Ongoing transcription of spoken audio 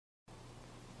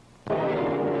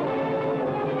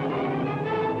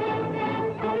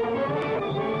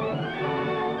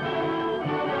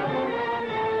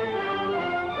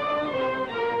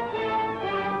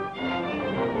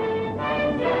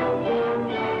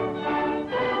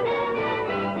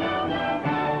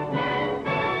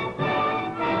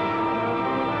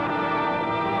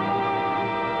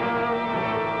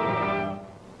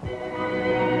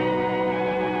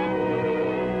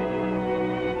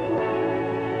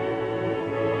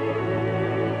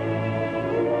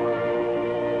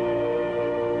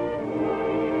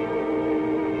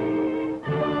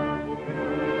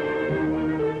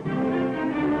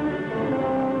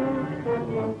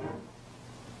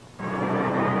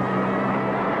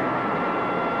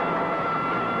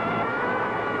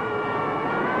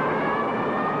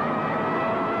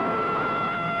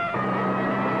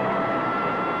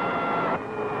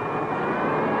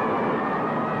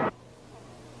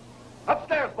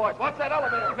boys. What's that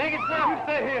elevator? Make it sound. You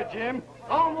stay here, Jim.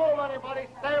 Don't move, anybody.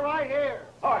 Stay right here.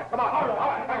 All right, come on. All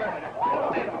right.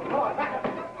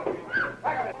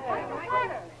 Back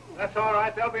up. That's all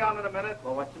right. They'll be on in a minute.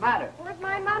 Well, what's the matter? Where's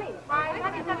my money? My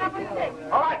money's at number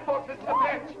 6. All right, folks, it's the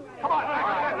bench. Come on.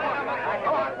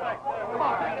 Come on. Come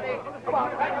on. Come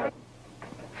on.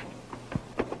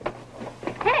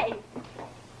 Hey!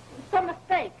 It's some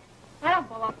mistake. I don't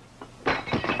belong.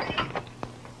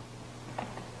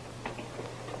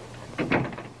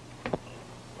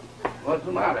 What's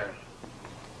the matter?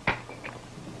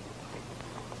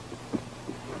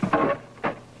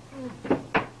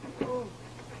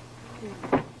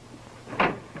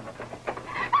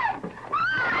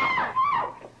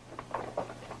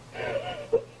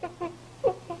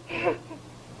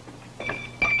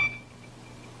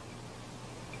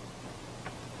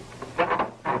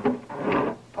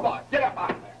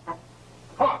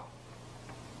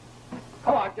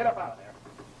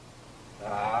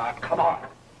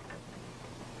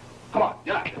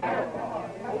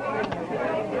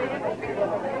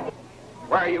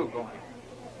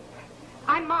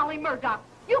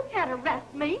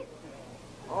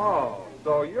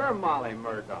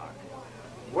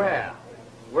 Well,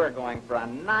 we're going for a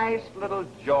nice little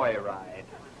joyride.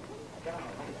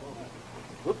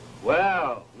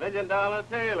 Well, $1 Million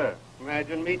Taylor,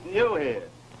 imagine meeting you here.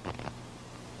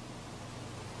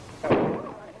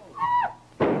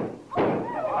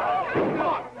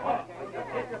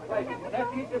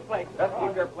 Let's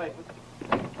keep your places.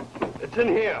 It's in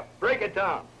here. Break it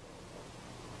down.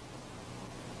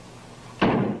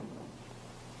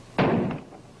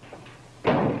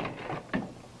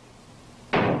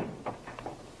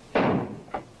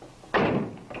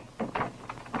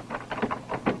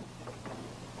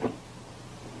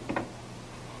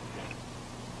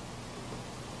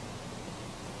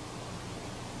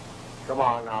 Come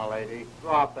on now, lady.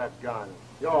 Drop that gun.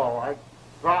 You're all right.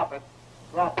 Drop it.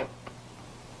 Drop it.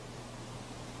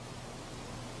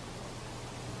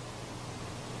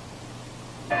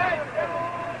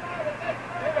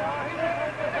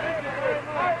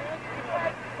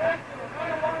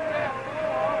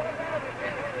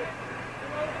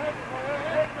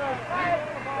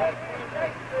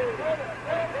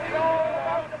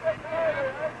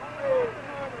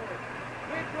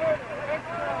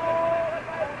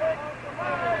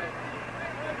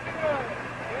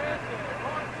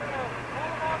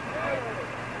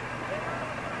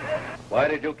 Why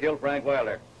did you kill Frank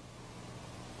Wilder?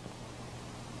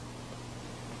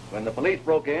 When the police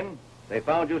broke in, they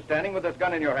found you standing with this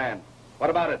gun in your hand. What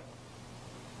about it?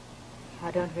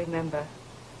 I don't remember.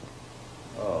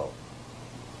 Oh.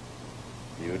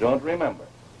 You don't remember?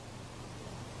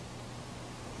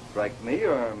 Strikes me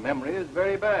your memory is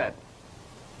very bad.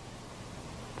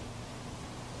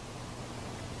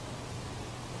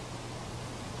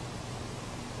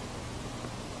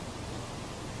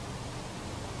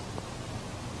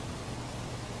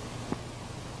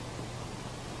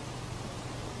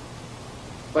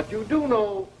 But you do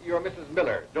know you're Mrs.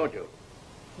 Miller, don't you?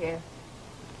 Yes.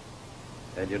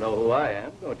 And you know who I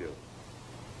am, don't you?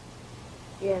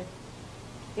 Yes.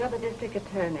 You're the district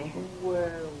attorney.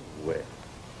 Well.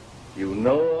 You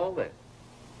know all this.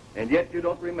 And yet you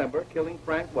don't remember killing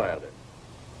Frank Wilder.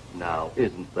 Now,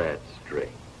 isn't that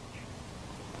strange?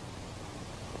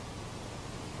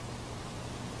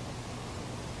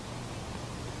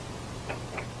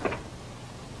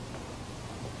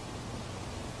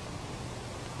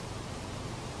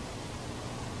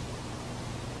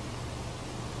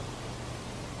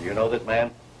 Do you know this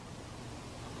man?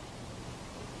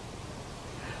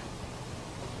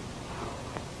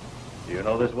 Do you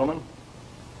know this woman?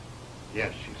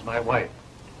 Yes, she's my wife.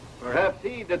 Perhaps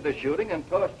he did the shooting and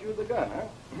tossed you the gun, huh?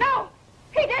 No,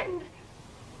 he didn't.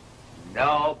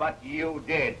 No, but you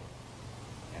did.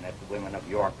 And it's women of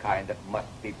your kind that must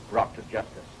be brought to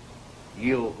justice.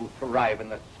 You who thrive in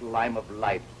the slime of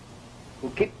life,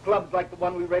 who keep clubs like the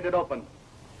one we raided open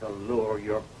to lure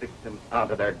your victims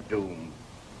onto their doom.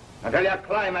 Until you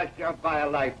climaxed your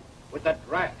vile life with the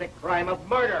drastic crime of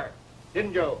murder,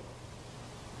 didn't you?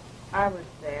 I was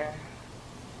there.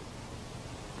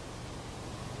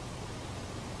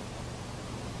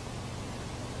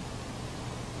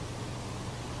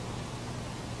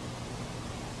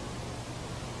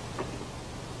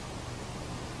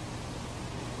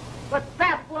 But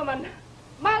that woman,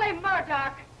 Molly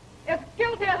Murdoch, is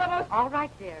guilty of the most... All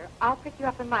right, dear. I'll pick you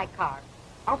up in my car.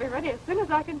 I'll be ready as soon as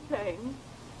I can change.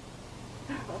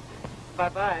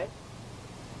 Bye-bye.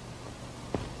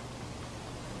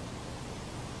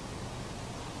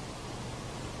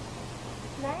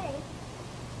 May,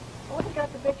 I want to go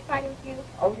to the bridge party with you.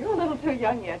 Oh, you're a little too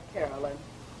young yet, Carolyn.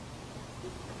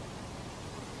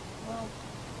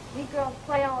 We girls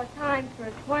play all the time for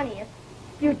a 20th.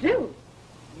 You do?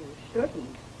 You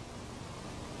shouldn't.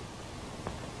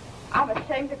 I'm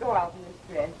ashamed to go out in this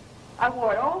dress. I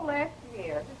wore it all last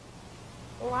year.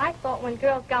 Well, I thought when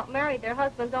girls got married, their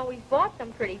husbands always bought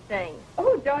them pretty things.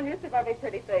 Oh, John used to buy me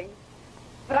pretty things.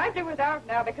 But I do without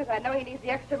now because I know he needs the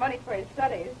extra money for his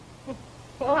studies.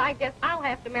 Well, I guess I'll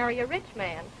have to marry a rich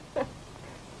man.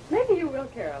 Maybe you will,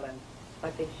 Carolyn.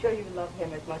 But be sure you love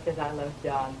him as much as I love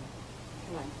John.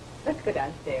 Come on, let's go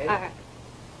downstairs. All right.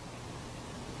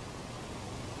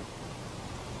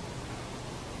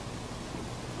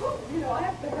 Oh, you know, I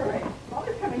have to hurry.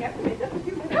 Mother's coming after me just a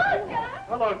few minutes.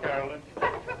 Hello, Carolyn.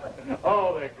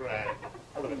 Oh, they're grand.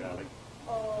 Hello, darling.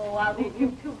 Oh, I'll leave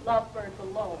you two lovebirds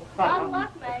alone. Good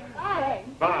luck, Meg. Bye.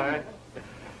 Bye.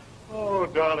 Oh,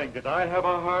 darling, did I have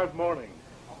a hard morning?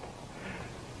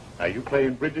 Are you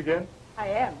playing bridge again? I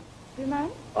am. Do you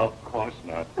mind? Of course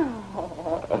not.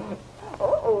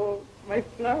 Oh, my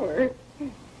flower.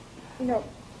 You know,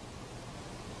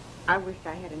 I wish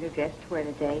I had a new dress to wear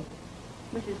today.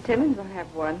 Mrs. Timmons will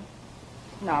have one.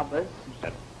 Snobbers.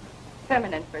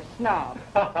 Feminine for snob.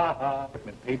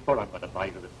 Been paid for, I'm going to buy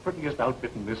you the prettiest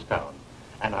outfit in this town.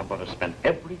 And I'm going to spend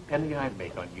every penny I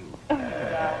make on you.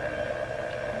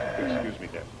 Excuse me,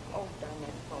 dear. Oh, darn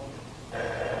that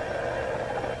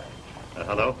phone.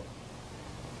 Hello?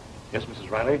 Yes, Mrs.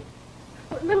 Riley?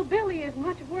 Little Billy is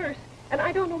much worse, and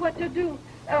I don't know what to do.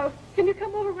 Can you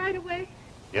come over right away?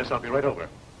 Yes, I'll be right over.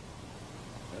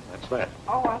 That's that.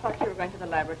 Oh, I thought you were going to the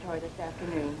laboratory this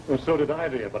afternoon. Well, so did I,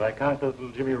 dear, but I can't let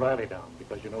little Jimmy Riley down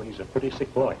because, you know, he's a pretty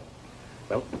sick boy.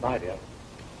 Well, goodbye, dear.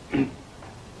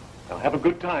 Now, have a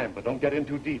good time, but don't get in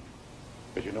too deep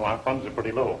because, you know, our funds are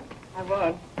pretty low. I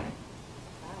won't.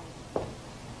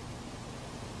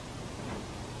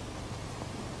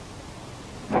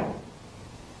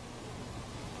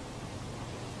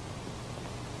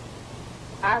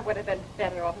 I would have been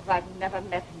better off if I'd never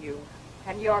met you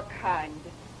and your kind.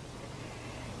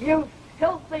 You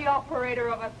filthy operator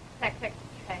of a sex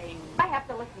exchange. I have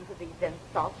to listen to these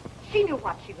insults. She knew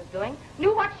what she was doing,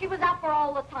 knew what she was out for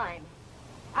all the time.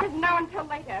 I didn't know until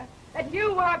later that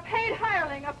you were a paid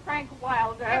hireling of Frank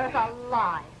Wilder. It's a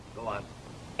lie. Go on.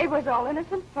 It was all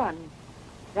innocent fun.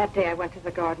 That day I went to the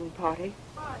garden party.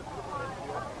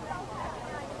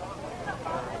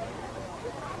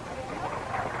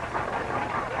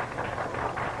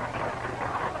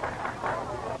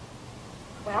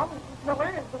 Well, Mrs. Miller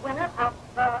is the winner of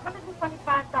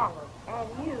 $125.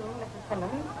 And you, Mrs.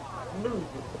 Simmons,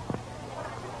 loses.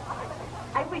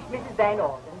 I wish Mrs. Van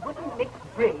Orden wouldn't mix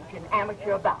bridge and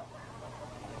amateur bouts.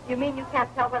 You mean you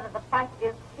can't tell whether the fight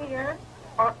is here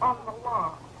or on the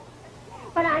lawn?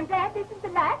 But I'm glad this is the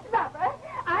last rubber.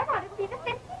 I want to see the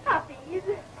 50 puppies.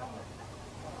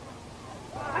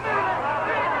 I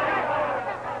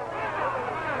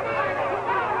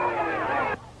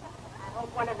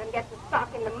hope one of them gets a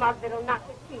sock in the mug that'll knock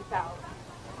his teeth out.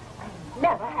 I've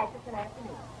never had such an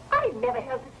afternoon. I've never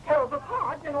held such terrible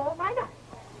cards in all my life.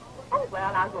 Oh,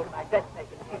 well, I'll go to my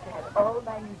dressmaker and see if she has all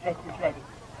my new dresses ready.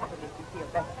 That'll make you feel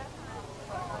better.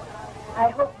 I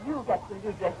hope you get your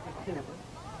new dresses too.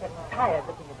 Getting tired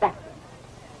looking at that one.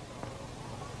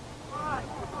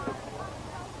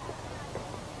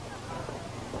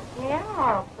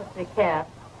 Yeah, pussycat.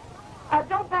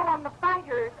 Don't bet on the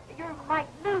fighters. You might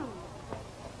lose.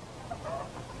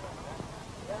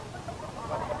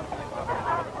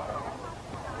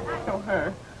 Show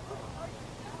her.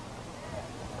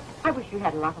 I wish you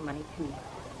had a lot of money, too.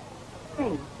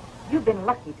 Say, you've been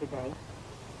lucky today.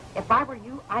 If I were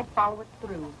you, I'd follow it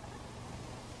through.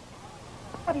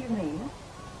 What do you mean?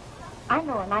 I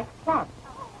know a nice club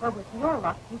where with your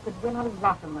luck you could win a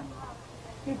lot of money.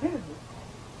 You do?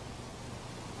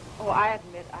 Oh, I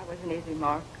admit I was an easy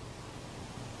mark.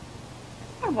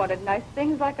 I wanted nice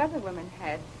things like other women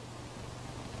had.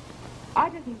 I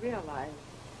didn't realize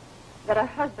that a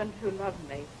husband who loved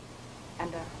me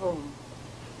and a home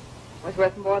was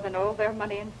worth more than all their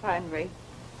money and finery.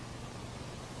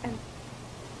 And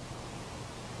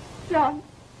John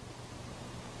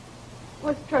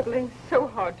was struggling so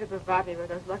hard to provide me with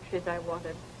those luxuries I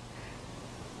wanted.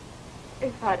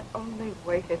 If I'd only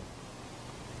waited.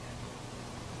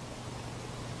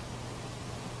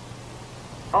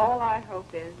 All I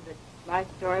hope is that my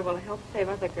story will help save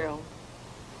other girls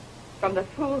from the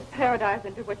fool's paradise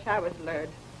into which I was lured.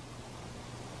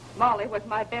 Molly was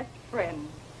my best friend,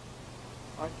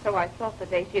 or so I thought the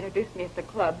day she introduced me at the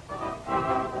club.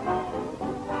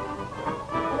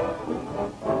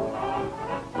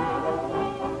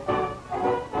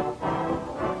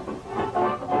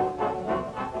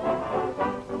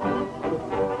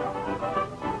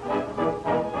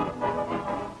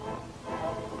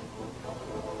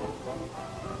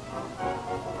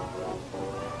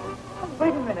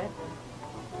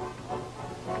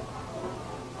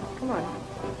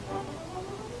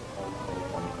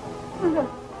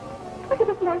 Look at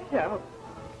the floor show.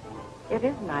 It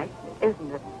is nice,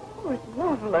 isn't it? Oh, it's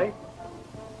lovely.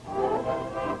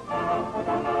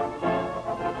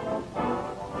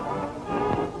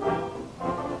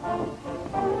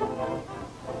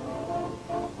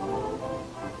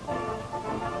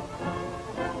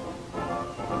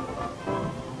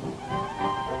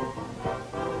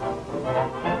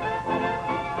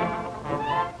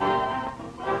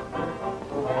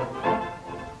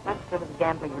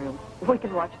 Gambling room. We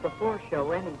can watch the floor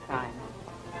show anytime.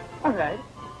 All right.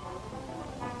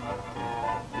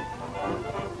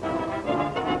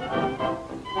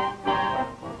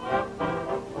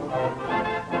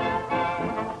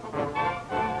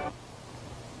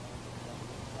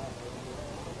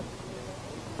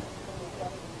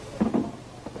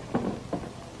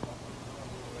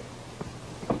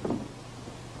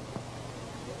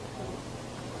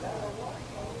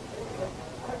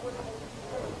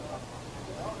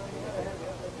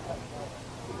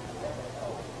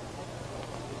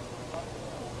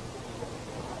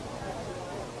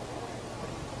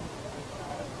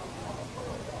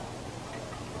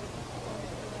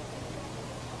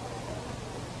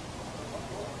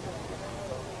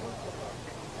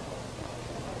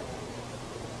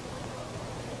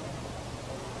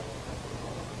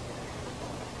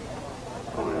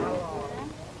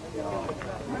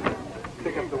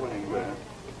 Pick up the winning there.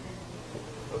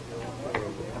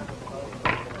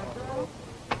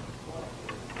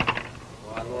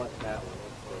 Well, I lost that one.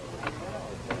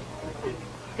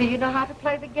 Do you know how to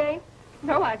play the game?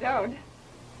 No, I don't.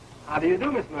 How do you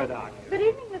do, Miss Murdoch? Good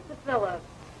evening, Mr. Phillips.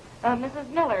 Mrs.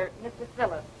 Miller, Mr.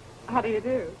 Phillips. How do you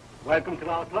do? Welcome to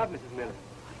our club, Mrs. Miller.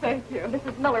 Thank you.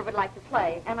 Mrs. Miller would like to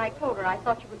play, and I told her I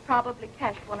thought you would probably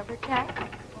cash one of her checks.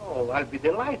 Oh, I'll be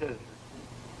delighted.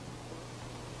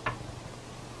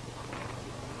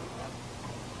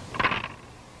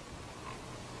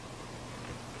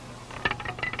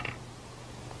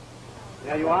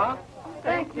 There you are.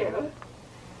 Thank you.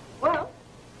 Well,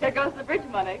 here goes the bridge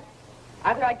money.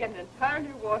 Either I get an entire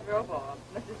new wardrobe or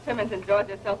Mrs. Timmons enjoys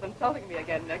herself insulting me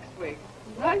again next week.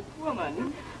 Nice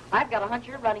woman. I've got a hunch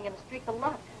you're running in a streak of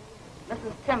luck.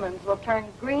 Mrs. Timmons will turn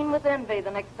green with envy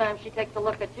the next time she takes a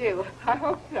look at you. I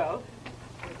hope so.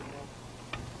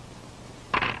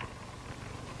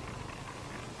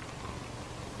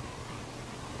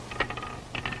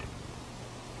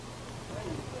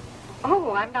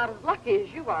 Oh, I'm not as lucky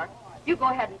as you are. You go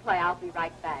ahead and play. I'll be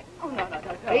right back. Oh, no.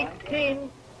 18.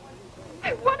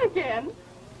 I won again.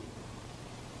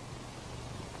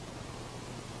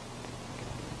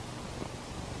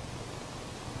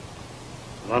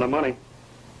 A lot of money.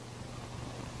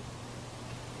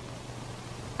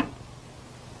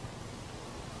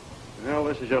 Well,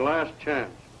 this is your last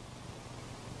chance.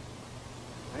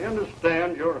 I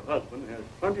understand your husband has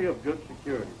plenty of good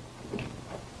security.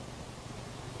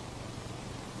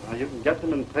 Now, you can get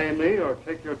them and pay me or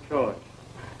take your choice.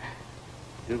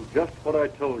 Do just what I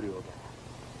told you about.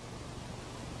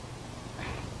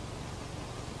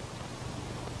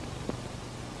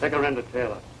 Take her in to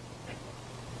Taylor.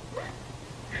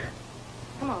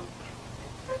 Come on.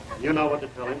 You know what to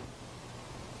tell him.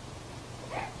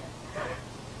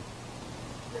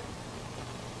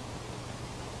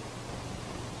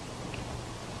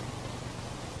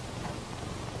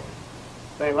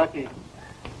 Say, Lucky,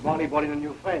 Molly brought in a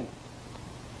new friend.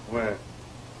 Where?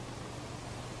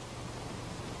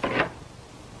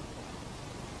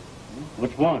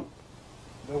 Which one?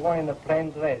 The one in the plain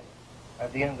dress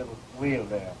at the end of the wheel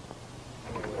there.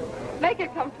 Make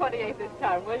it come 28 this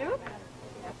time, will you?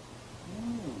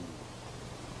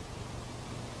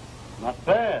 Not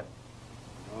bad.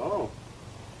 Oh.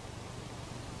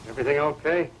 Everything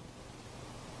okay?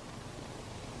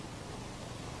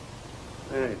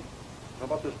 Hey, how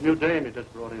about this new dame you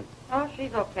just brought in? Oh,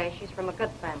 she's okay. She's from a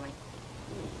good family.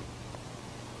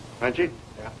 Frenchy?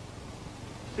 Yeah.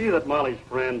 See that Molly's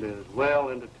friend is well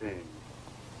entertained.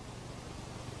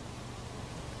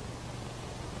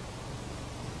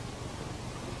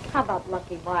 How about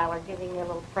Lucky Weiler giving me a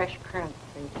little fresh currency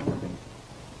tonight?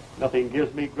 Nothing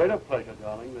gives me greater pleasure,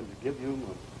 darling, than to give you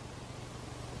money.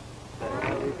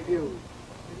 I refuse.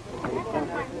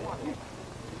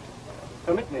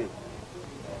 Permit me.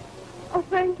 Oh,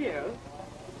 thank you.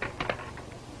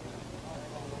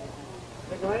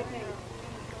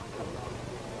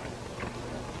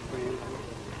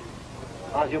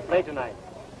 How's your play tonight?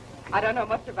 I don't know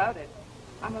much about it.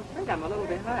 I'm afraid I'm a little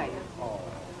behind. Oh.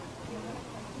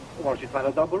 Why don't you try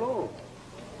to double O?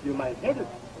 You might hit it.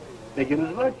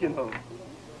 Beginner's luck, you know.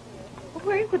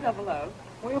 Where's the double O?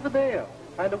 Way over there.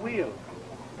 By the wheel.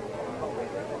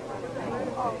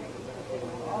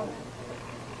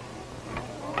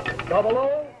 Double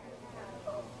O.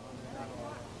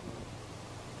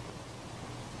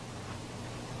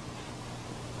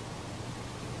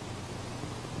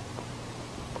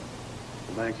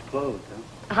 The bank's closed,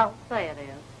 huh? I'll say it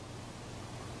is.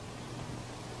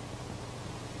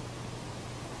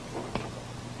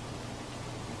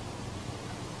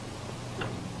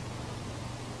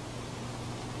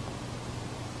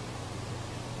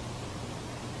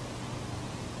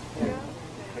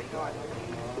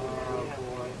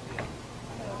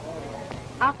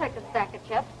 I'll take a stack of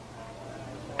chips.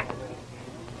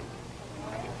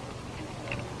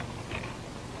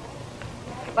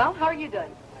 Well, how are you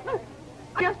doing?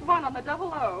 I just won on the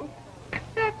double O.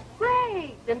 That's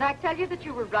great. Didn't I tell you that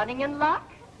you were running in luck?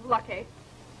 Lucky.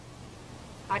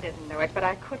 I didn't know it, but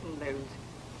I couldn't lose.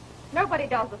 Nobody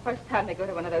does the first time they go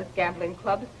to one of those gambling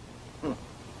clubs.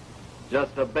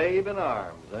 Just a babe in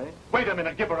arms, eh? Wait a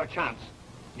minute, give her a chance.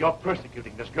 You're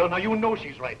persecuting this girl. Now, you know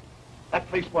she's right. That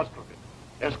place was crooked.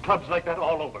 There's clubs like that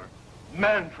all over.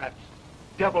 Man traps,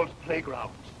 devil's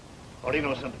playgrounds, or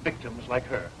innocent victims like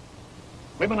her.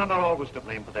 Women are not always to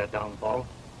blame for their downfall.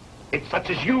 It's such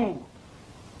as you,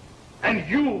 and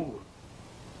you,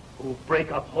 who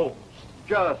break up homes.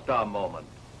 Just a moment.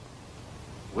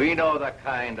 We know the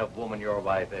kind of woman your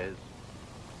wife is.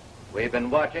 We've been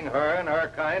watching her and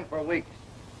her kind for weeks.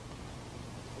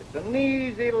 It's an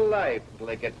easy life until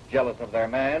they get jealous of their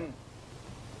man,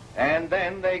 and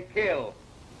then they kill.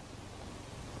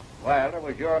 Wilder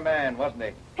was your man, wasn't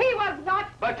he? He was not.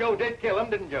 But you did kill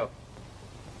him, didn't you?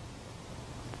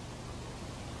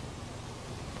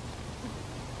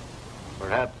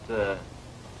 Perhaps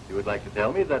you would like to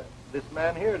tell me that this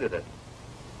man here did it.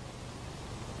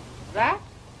 That?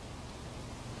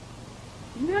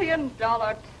 $1 Million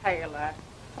Taylor.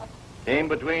 Came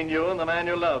between you and the man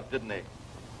you loved, didn't he?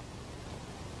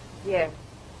 Yes.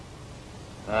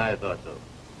 I thought so.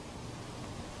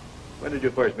 When did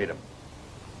you first meet him?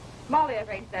 Molly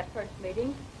arranged that first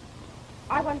meeting.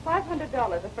 I won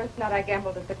 $500 the first night I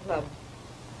gambled at the club.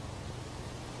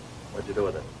 What'd you do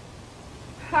with it?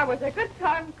 I was a good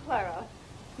time, Clara.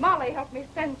 Molly helped me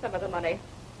spend some of the money.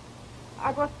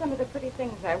 I bought some of the pretty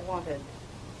things I wanted.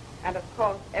 And, of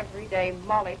course, every day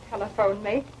Molly telephoned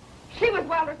me. She was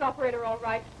Wilder's operator, all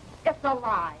right. It's a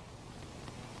lie.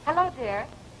 Hello, dear.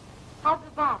 How's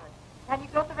the father? Can you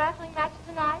go to the wrestling match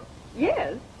tonight?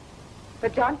 Yes,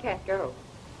 but John can't go.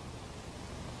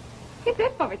 He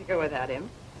did want me to go without him.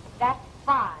 That's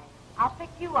fine. I'll pick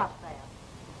you up there.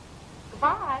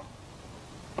 Goodbye.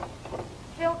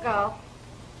 She'll go.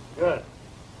 Good.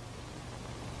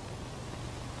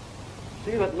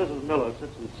 See that Mrs. Miller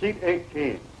sits in seat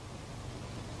 18.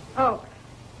 Oh.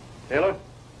 Taylor,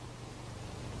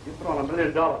 you put on $1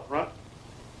 million front.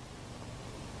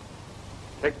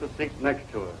 Take the seat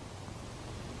next to her.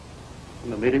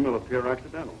 And the meeting will appear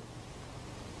accidental.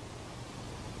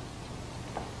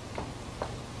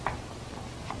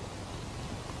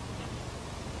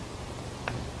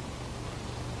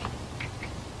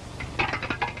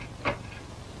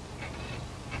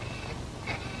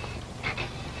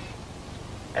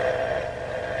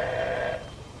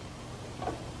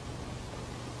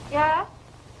 Yeah?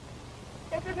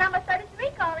 This is number 33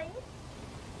 calling.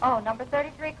 Oh, number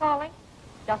 33 calling?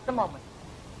 Just a moment.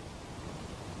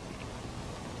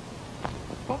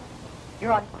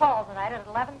 You're on call tonight at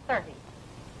 11:30.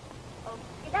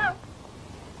 Okie doke.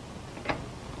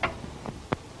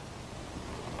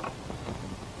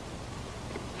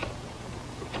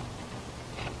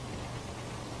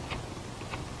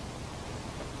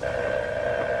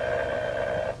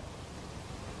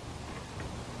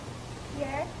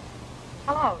 Yes?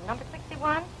 Hello, number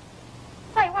 61?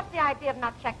 Say, what's the idea of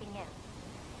not checking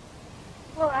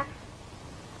in? Well,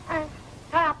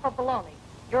 Tie up for baloney.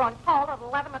 You're on call at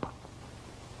 11 o'clock.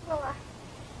 well,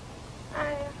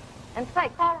 And say,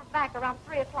 call us back around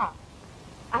 3 o'clock.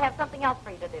 I have something else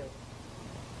for you to do.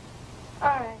 all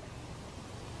right.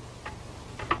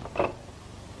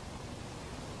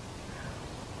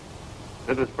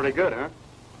 This is pretty good, huh?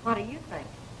 What do you think?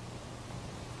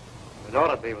 It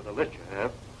ought to be with the list you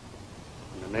have.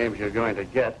 And the names you're going to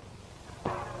get.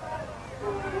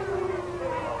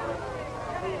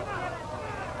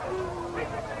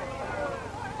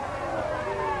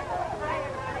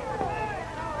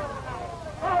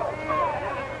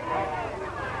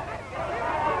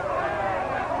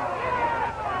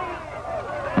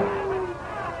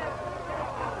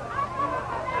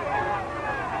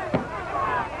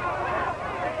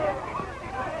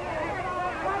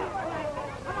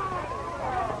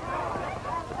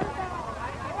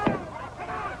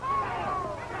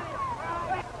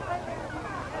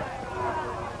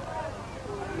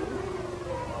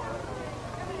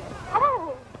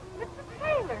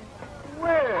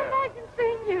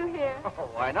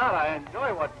 Why not? I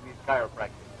enjoy watching these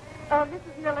chiropractors. Oh,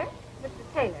 Mrs. Miller,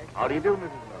 Mr. Taylor. How do you do, Mrs.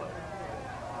 Miller?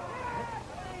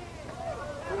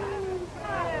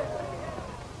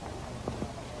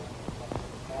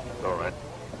 It's all right.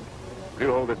 Will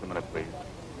you hold this a minute, please?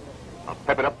 I'll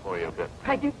pep it up for you a bit.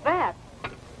 I do that.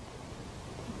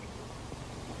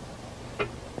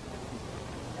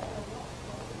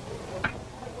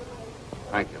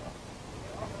 Thank you.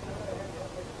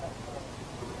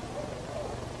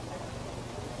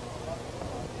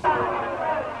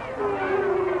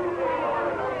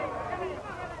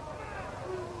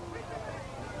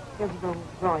 Here's Rolls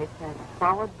Royce has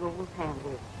solid gold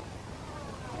handles.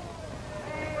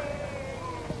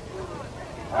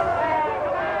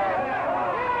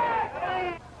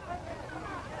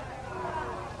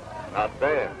 Not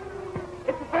bad.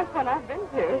 It's the first one I've been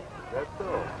to. That's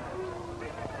so.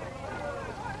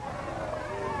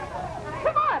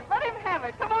 Come on, let him have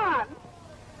it. Come on.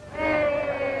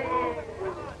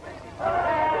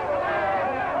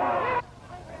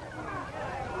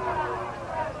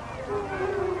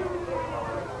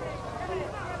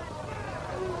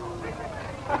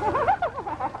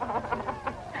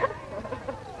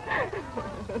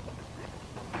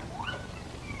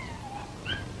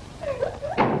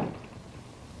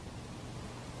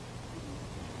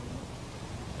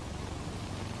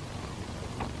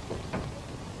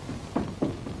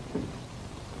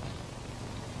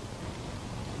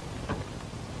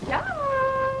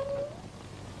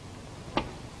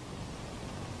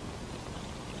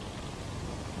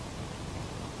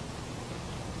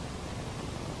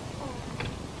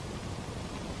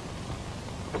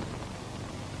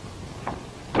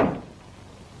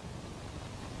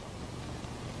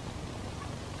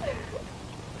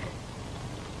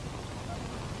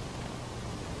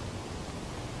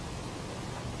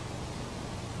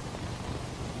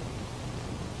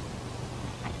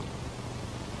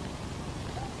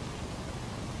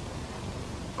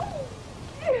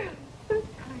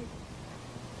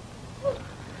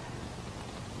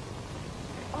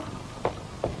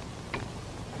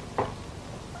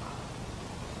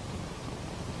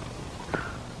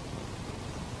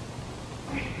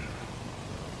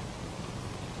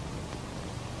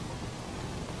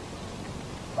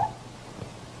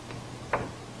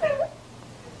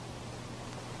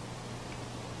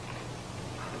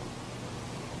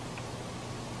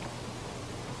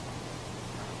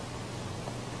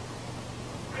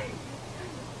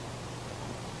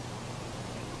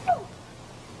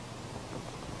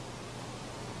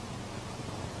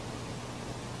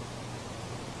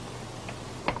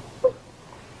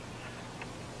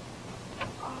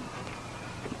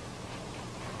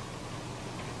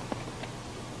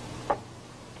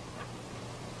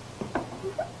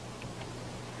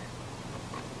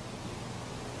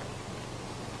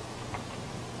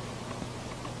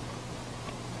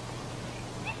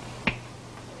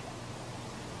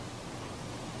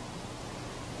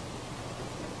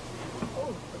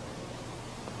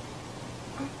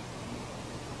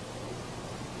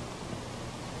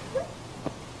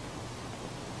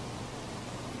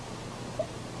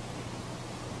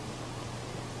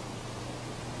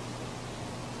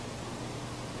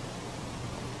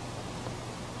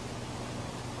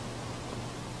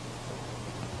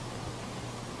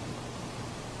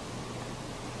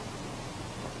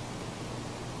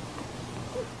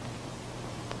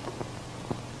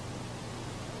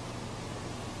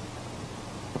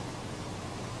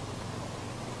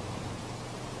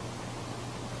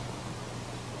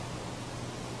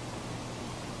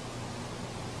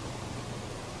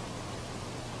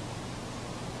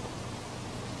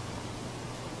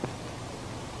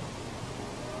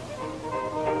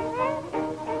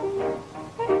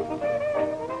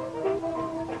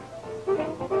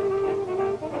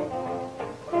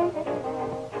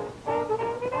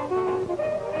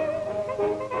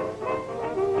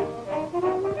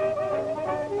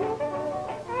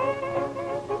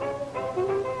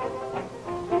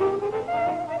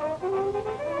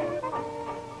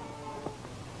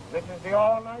 This is the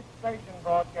all-night station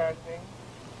broadcasting.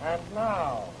 And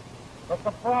now, the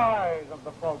surprise of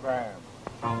the program.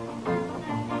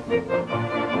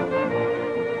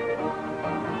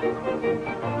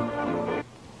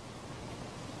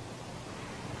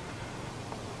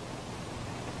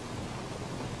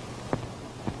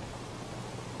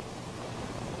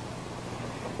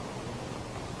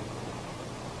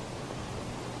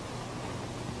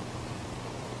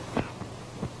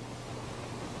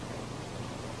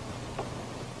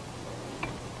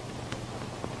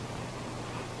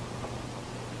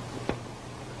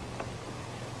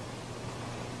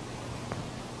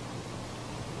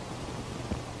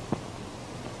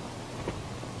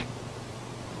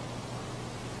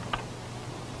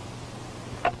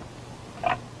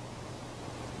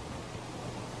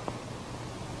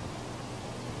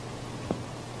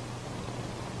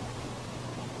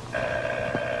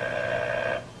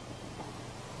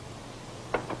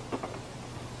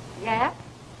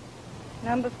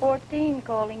 Number 14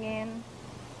 calling in.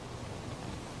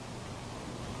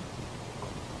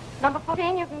 Number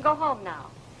 14, you can go home now.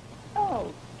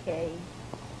 Okay.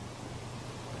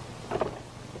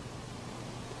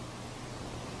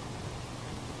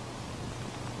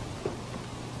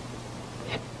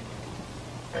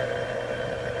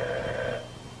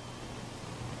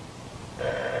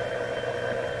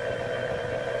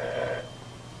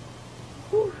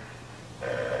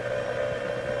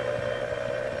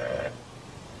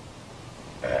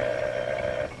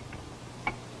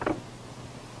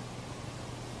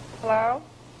 Hello?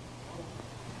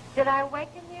 Did I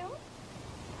awaken you?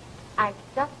 I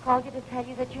just called you to tell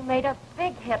you that you made a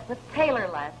big hit with Taylor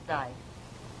last night.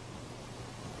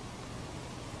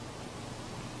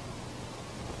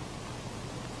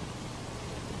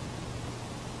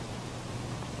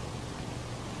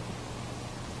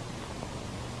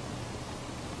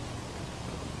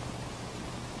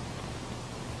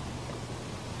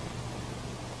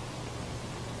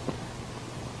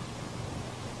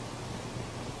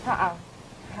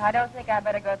 I don't think I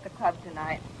better go to the club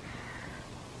tonight.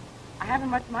 I haven't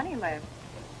much money left.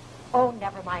 Oh,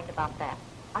 never mind about that.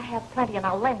 I have plenty and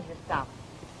I'll lend you some.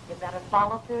 You better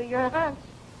follow through your hunch.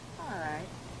 All right.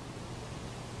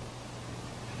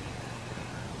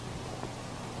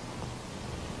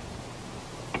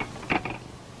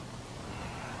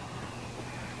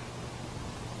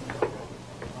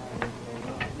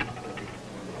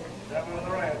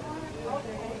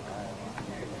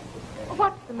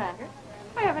 What's the matter?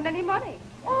 I haven't any money.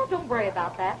 Oh, don't worry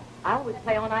about that. I always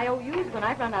play on IOUs when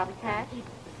I run out of cash.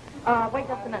 Wait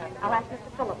just a minute. I'll ask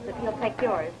Mr. Phillips if he'll take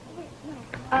yours.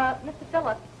 Mr.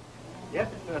 Phillips, Yes,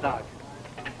 Mr. Doc.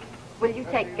 will you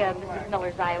take Mrs.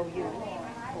 Miller's IOU?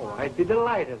 Oh, I'd be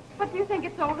delighted. But do you think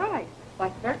it's all right?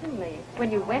 Why, certainly.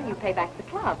 When you win, you pay back the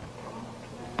club.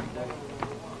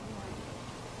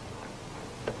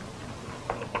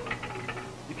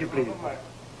 If you please.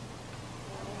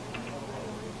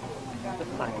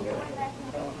 Just sign it.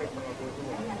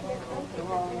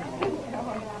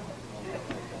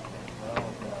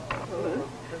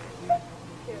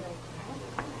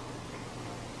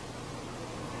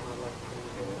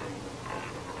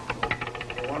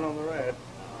 One on the red.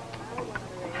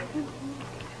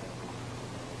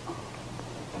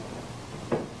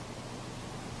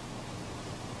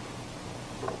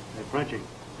 Hey, Frenchie.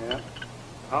 Yeah?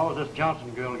 How is this Johnson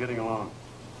girl getting along?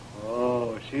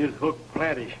 Oh, she's hooked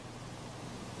plenty.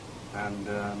 And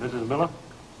Mrs. Miller?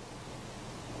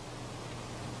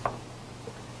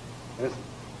 Listen,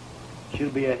 she'll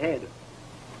be ahead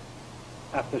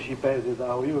after she pays his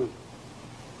IOUs.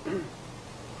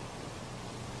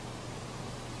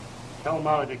 Tell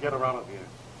Molly to get her out of here.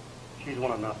 She's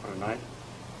won enough for tonight.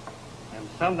 And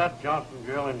send that Johnson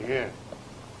girl in here.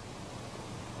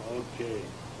 Okay.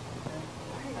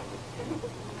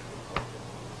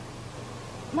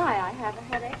 My, I have a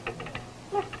headache.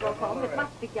 Let's go home. It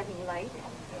must be getting late.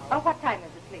 What time is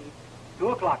it, please? 2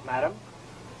 o'clock, madam.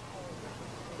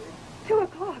 2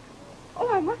 o'clock. Oh,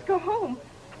 I must go home.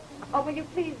 Oh, will you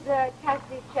please cash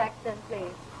these checks then,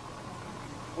 please?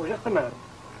 Oh, just a minute.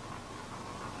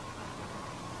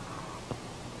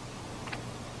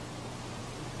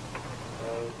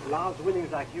 Large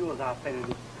winnings like yours are paid.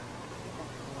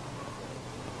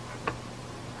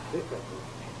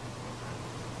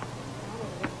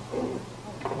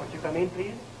 Won't you come in,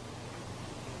 please?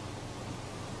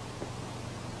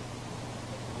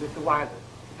 Mr. Wilder,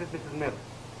 this is Mrs. Miller.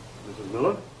 Mrs.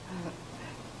 Miller?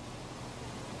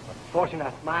 Fortune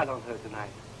I smiled on her tonight.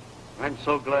 I'm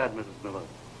so glad, Mrs. Miller.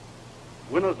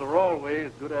 Winners are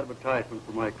always good advertisement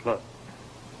for my club.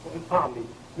 Oh, pardon me,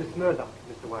 Miss Murdoch,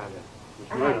 Mr. Wilder. Miss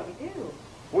Murdoch, You do.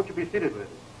 won't you be seated with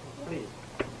us? Please.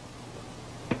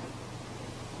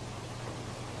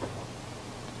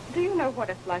 Do you know what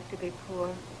it's like to be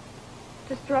poor?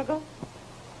 To struggle?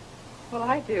 Well,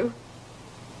 I do.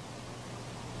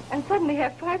 And suddenly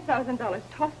have $5,000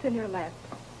 tossed in your lap.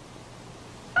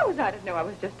 How was I to know I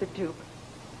was just a dupe?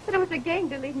 That it was a game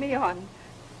to lead me on?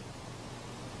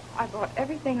 I bought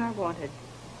everything I wanted.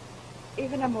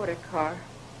 Even a motor car.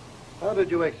 How did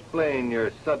you explain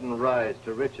your sudden rise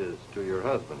to riches to your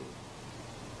husband?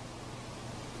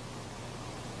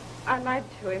 I lied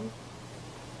to him.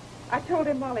 I told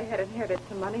him Molly had inherited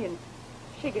some money and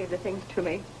she gave the things to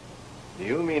me. Do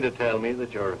you mean to tell me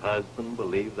that your husband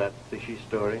believed that fishy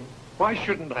story? Why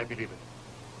shouldn't I believe it?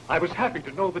 I was happy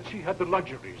to know that she had the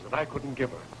luxuries that I couldn't give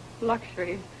her.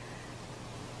 Luxuries.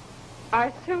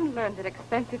 I soon learned that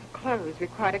expensive clothes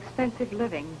required expensive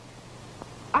living.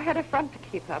 I had a front to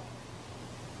keep up.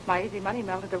 My easy money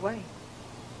melted away.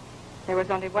 There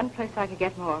was only one place I could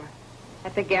get more.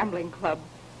 At the gambling club.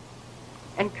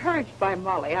 Encouraged by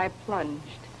Molly, I plunged.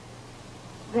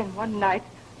 Then one night...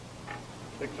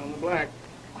 6 on the black.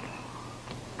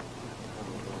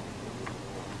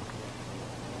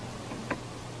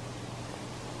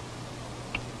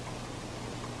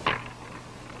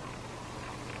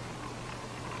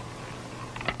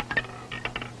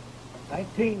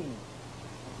 $19.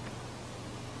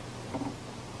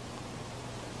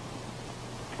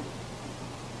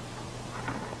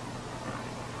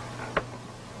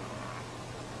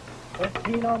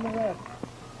 $15 on the rest.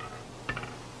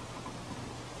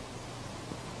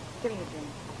 Give me a drink.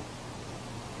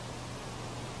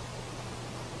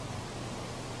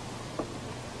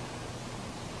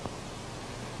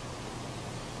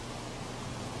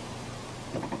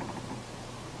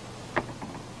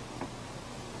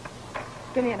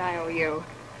 Give me an IOU.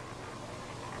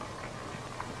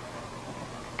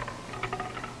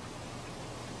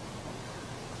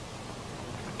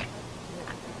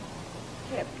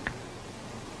 Chip.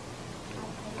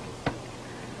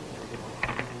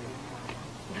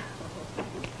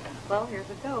 Well, here's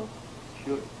a go.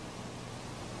 Sure.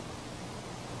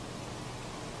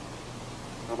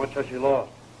 How much has she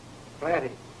lost?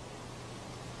 Plenty.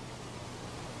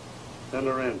 Send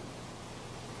her in.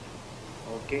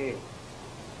 Okay.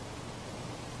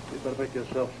 You better make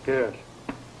yourself scarce.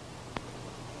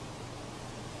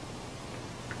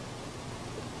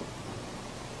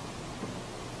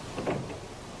 Go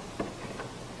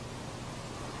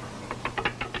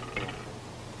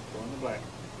on the black.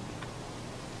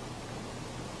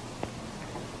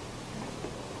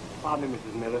 Pardon me,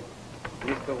 Mrs. Miller.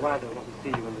 Mr. Wilder wants to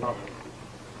see you in love.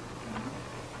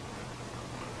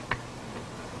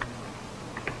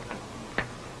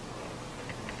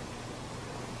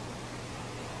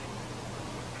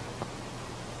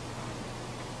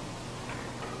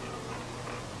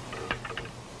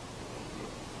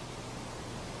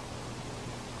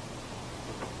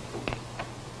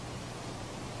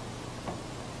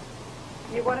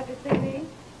 You wanted to see me?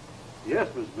 Yes,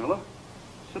 Miss Miller.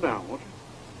 Sit down, won't you?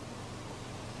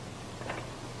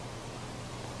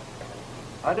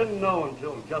 I didn't know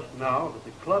until just now that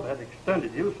the club had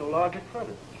extended you so large a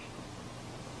credit.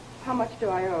 How much do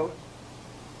I owe?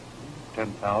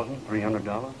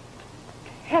 $10,300.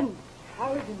 $10,000.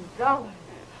 Of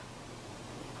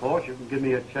course, you can give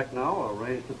me a check now or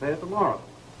arrange to pay it tomorrow.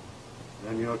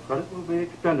 Then your credit will be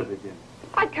extended again.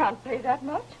 I can't pay that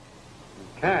much.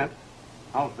 You can't?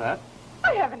 How's that?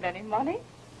 I haven't any money.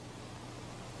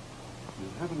 You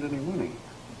haven't any money?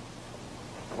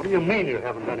 What do you mean you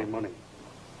haven't any money?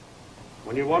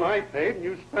 When you won, I paid and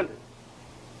you spent it.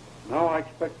 Now I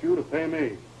expect you to pay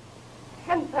me.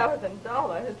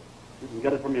 $10,000? You can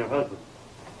get it from your husband.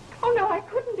 Oh, no, I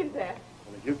couldn't do that.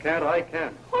 And if you can't, I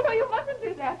can. Oh, no, you mustn't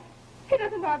do that. He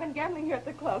doesn't know I've been gambling here at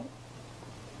the club.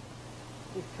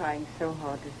 He's trying so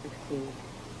hard to succeed.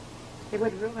 It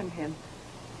would ruin him.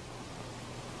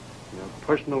 Your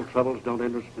personal troubles don't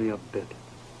interest me a bit.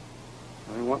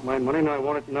 I want my money and I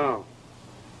want it now.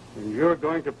 And you're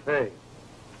going to pay.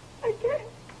 I can't.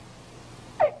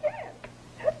 I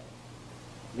can't.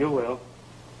 You will.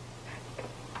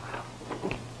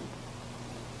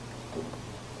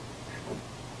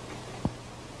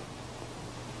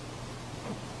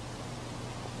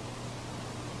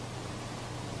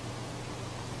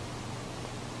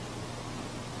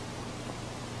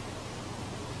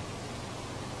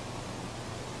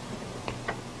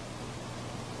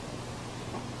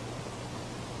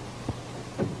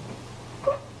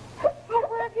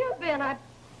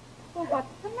 Well, what's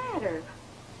the matter?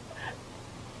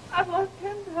 I've lost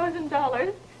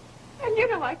 $10,000. And you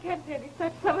know I can't pay any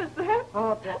such sum as that.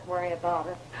 Oh, don't worry about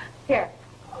it. Here,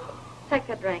 take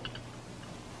a drink.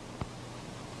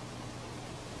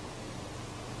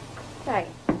 Say,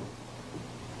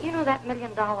 you know that $1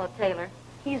 million tailor?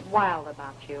 He's wild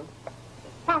about you.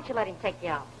 Why don't you let him take you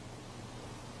out?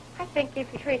 I think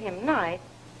if you treat him nice,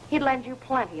 he'd lend you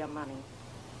plenty of money.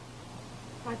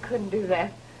 I couldn't do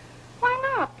that.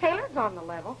 Why not? Taylor's on the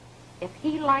level. If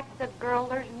he likes a girl,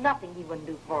 there's nothing he wouldn't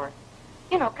do for her.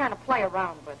 You know, kind of play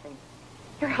around with him.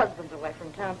 Your husband's away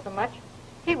from town so much,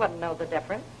 he wouldn't know the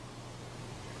difference.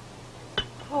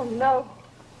 Oh, no.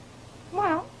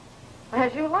 Well,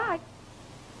 as you like.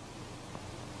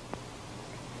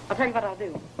 I'll tell you what I'll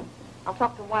do. I'll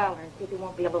talk to Wilder and see if he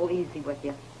won't be a little easy with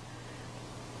you.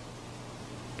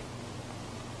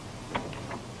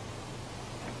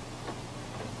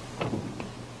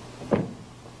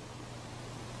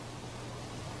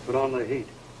 Put on the heat.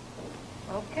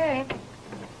 Okay.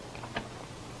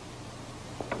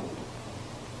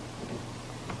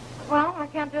 Well, I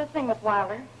can't do a thing with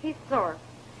Wilder. He's sore.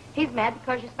 He's mad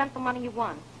because you spent the money you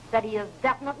won. said he is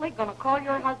definitely going to call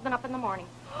your husband up in the morning.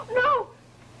 No!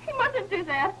 He mustn't do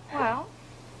that. Well,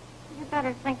 you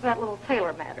better think that little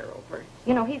Taylor matter over.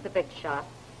 You know, he's a big shot.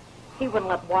 He wouldn't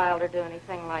let Wilder do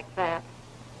anything like that.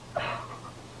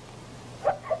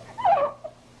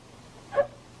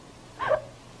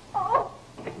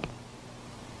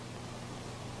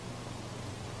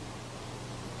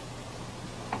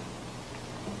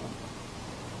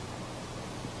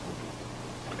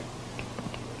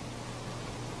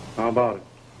 How about it?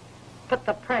 Put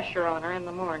the pressure on her in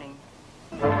the morning.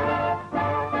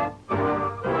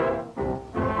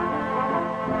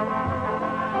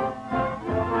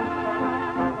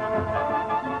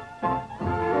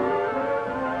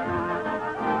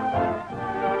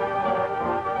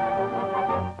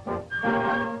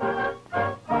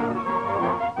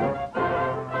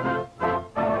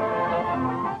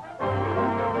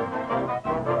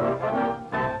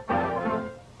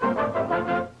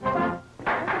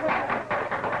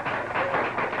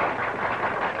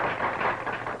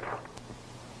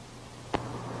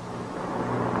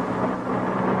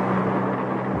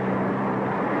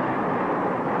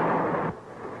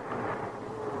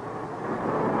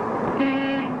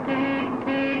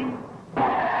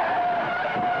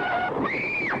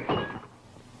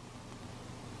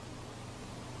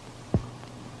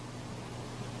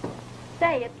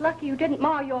 Say, it's lucky you didn't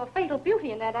mar your fatal beauty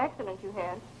in that accident you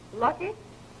had. Lucky?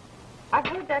 I've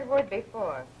heard that word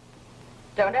before.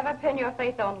 Don't ever pin your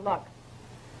faith on luck.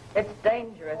 It's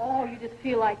dangerous. Oh, you just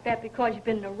feel like that because you've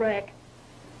been in a wreck.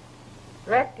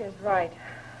 Wreck is right.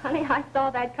 Honey, I saw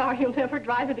that car. You'll never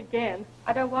drive it again.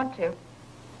 I don't want to.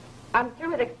 I'm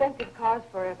through with expensive cars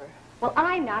forever. Well,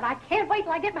 I'm not. I can't wait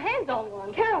till I get my hands on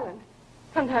one. Carolyn,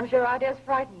 sometimes your ideas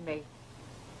frighten me.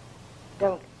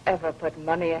 Don't ever put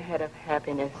money ahead of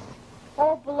happiness.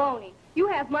 Oh, baloney. You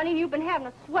have money and you've been having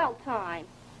a swell time.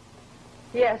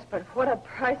 Yes, but what a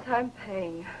price I'm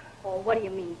paying. Oh, what do you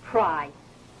mean, price?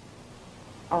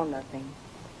 Oh, nothing.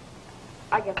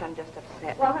 I guess I'm just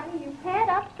upset. Well, honey, you can't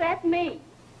upset me.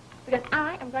 Because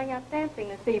I am going out dancing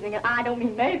this evening, and I don't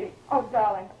mean maybe. Oh,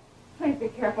 darling, please be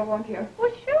careful, won't you?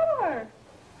 Well, sure.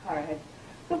 All right.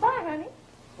 Goodbye, honey.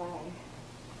 Bye.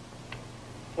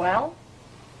 Well,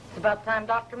 it's about time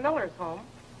Dr. Miller's home.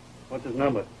 What's his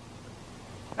number?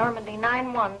 Normandy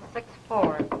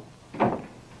 9164.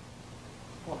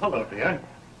 Well, hello, dear.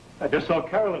 I just saw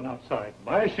Carolyn outside.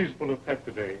 My, she's full of pep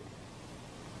today.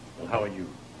 Well, how are you?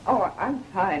 Oh, I'm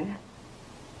fine.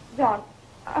 John,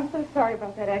 I'm so sorry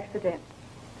about that accident.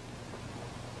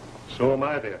 So am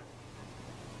I, dear.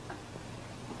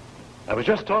 I was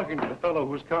just talking to the fellow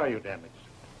whose car you damaged.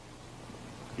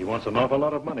 He wants an awful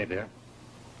lot of money, dear.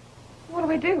 What do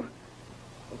we do?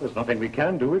 Well, there's nothing we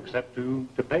can do except to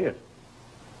pay it.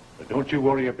 But don't you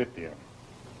worry a bit, dear.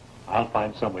 I'll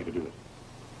find some way to do it.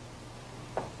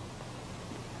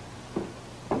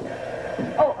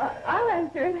 Oh, I'll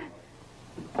answer it.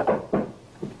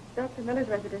 Dr. Miller's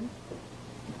residence.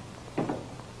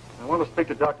 I want to speak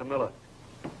to Dr. Miller.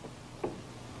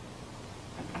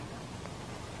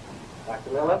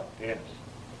 Dr. Miller? Yes.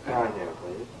 Come in here,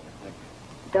 please.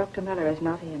 Dr. Miller is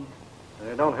not in.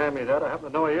 Hey, don't hand me that. I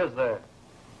happen to know he is there.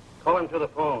 Call him to the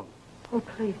phone. Oh,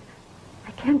 please.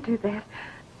 I can't do that.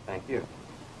 Thank you.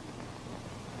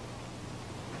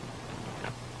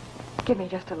 Give me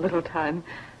just a little time.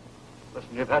 Listen,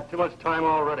 you've had too much time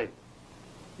already.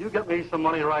 You get me some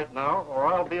money right now, or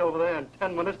I'll be over there in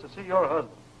 10 minutes to see your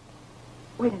husband.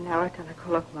 Wait an hour till I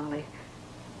call up Molly.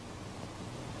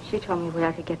 She told me where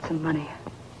I could get some money.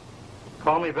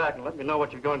 Call me back and let me know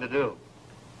what you're going to do.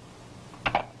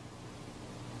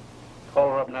 Call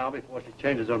her up now before she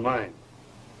changes her mind.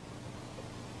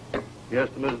 Yes,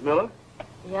 to Mrs. Miller?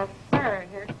 Yes, sir.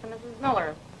 Here's to Mrs.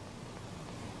 Miller.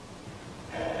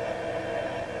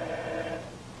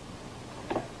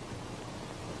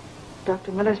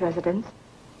 Dr. Miller's residence.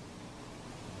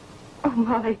 Oh,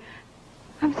 Molly,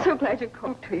 I'm so glad you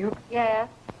called to you. Yes.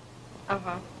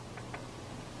 Uh-huh.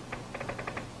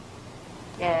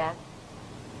 Yes.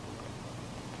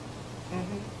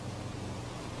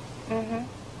 Mm-hmm. Mm-hmm.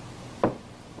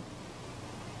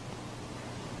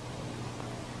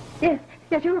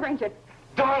 Yes, you arrange it.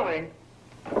 Darling,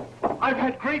 I've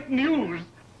had great news.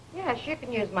 Yes, you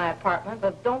can use my apartment,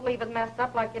 but don't leave it messed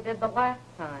up like you did the last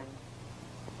time.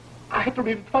 I had to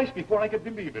read it twice before I could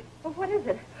believe it. Well, what is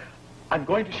it? I'm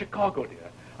going to Chicago,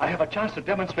 dear. I have a chance to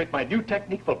demonstrate my new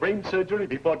technique for brain surgery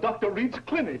before Dr. Reed's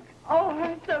clinic. Oh,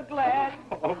 I'm so glad.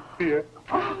 Oh, dear.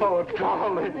 Oh,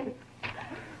 darling.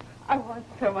 I want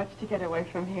so much to get away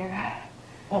from here.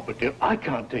 Oh, but dear, I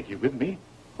can't take you with me.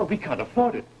 Well, we can't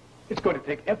afford it. It's going to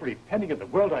take every penny in the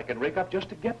world I can rake up just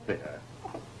to get there.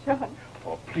 John.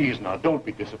 Oh, please now, don't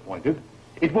be disappointed.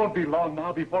 It won't be long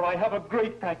now before I have a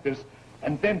great practice.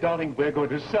 And then, darling, we're going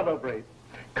to celebrate.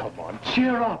 Come on,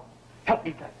 cheer up. Help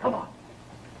me, Jack. Come on.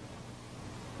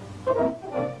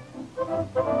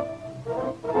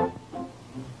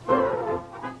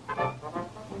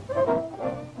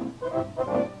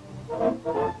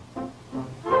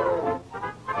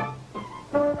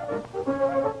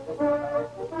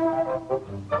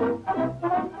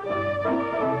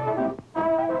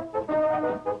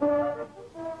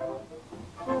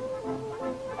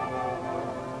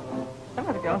 Some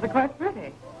of the girls are quite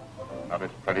pretty. Not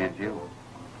as pretty as you.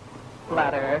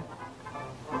 Flatterer.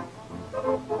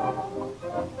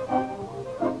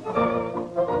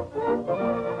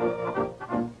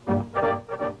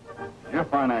 Is your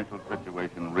financial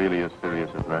situation really as serious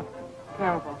as that?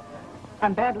 Terrible.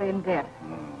 I'm badly in debt.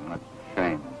 That's a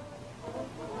shame.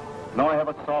 No, I have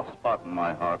a soft spot in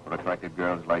my heart for attractive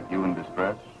girls like you in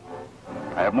distress.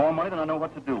 I have more money than I know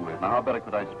what to do with. Now, how better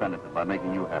could I spend it than by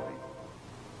making you happy?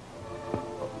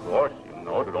 Of course, you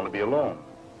know it would only be a loan.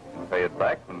 You can pay it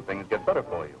back when things get better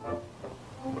for you.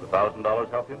 Would $1,000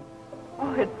 help you?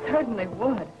 Oh, it certainly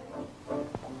would.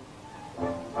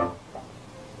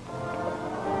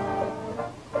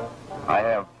 I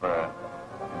have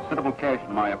considerable cash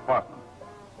in my apartment.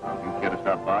 If you care to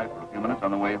stop by for a few minutes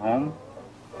on the way home,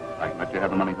 I can let you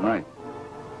have the money tonight.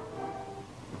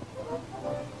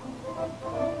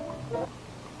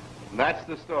 And that's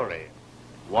the story.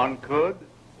 One could,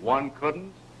 one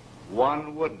couldn't,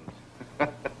 one wouldn't.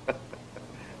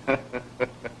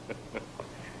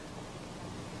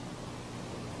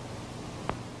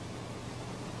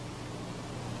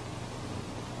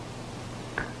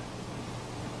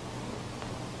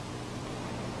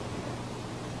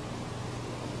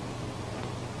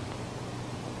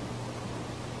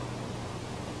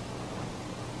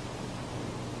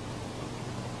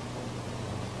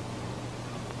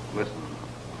 Listen,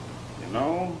 you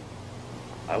know,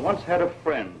 I once had a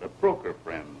friend, a broker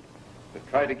friend, that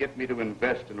tried to get me to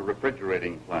invest in a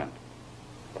refrigerating plant.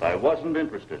 But I wasn't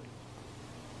interested.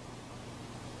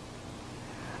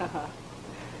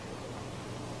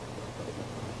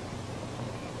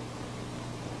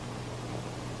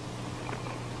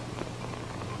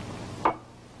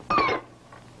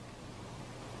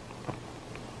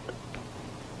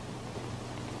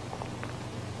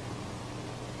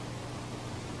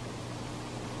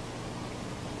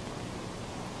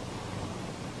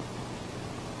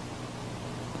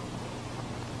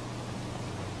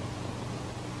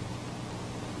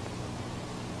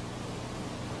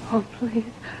 Oh, please.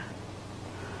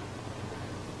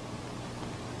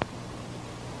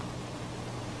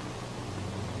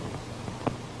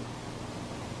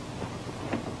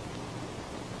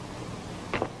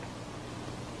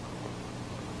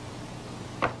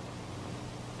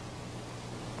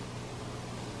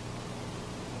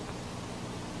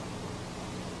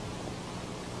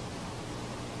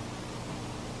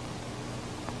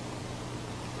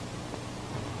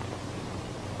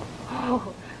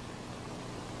 Oh.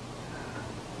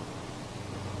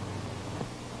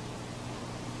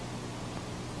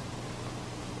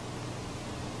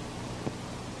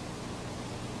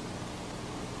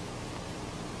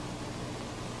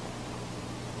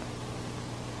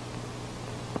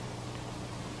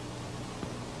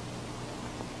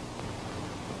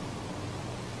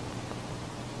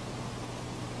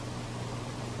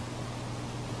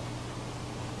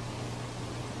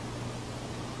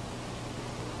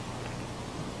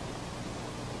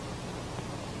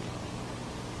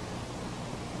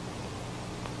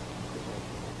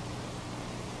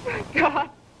 God.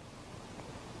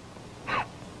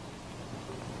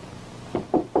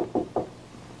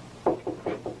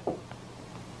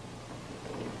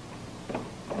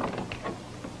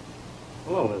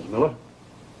 Hello, Miss Miller.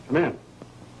 Come in.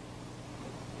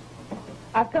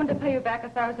 I've come to pay you back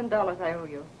 $1,000 I owe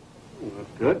you. Oh,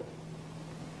 that's good.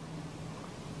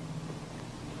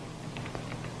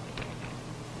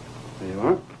 There you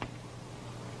are.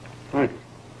 Thanks.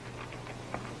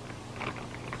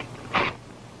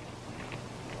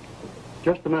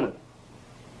 Just a minute.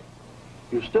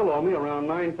 You still owe me around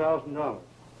 $9,000.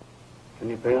 Can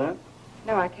you pay that?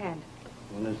 No, I can't.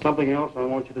 And there's something else I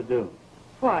want you to do.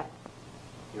 What?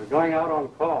 You're going out on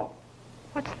call.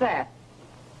 What's that?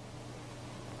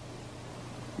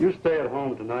 You stay at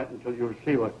home tonight until you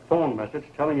receive a phone message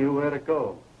telling you where to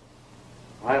go.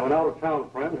 I have an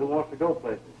out-of-town friend who wants to go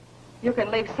places. You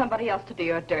can leave somebody else to do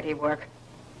your dirty work.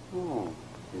 Oh,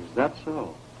 is that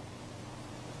so?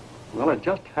 Well, it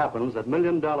just happens that $1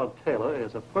 Million Taylor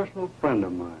is a personal friend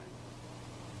of mine.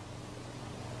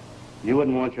 You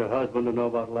wouldn't want your husband to know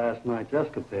about last night's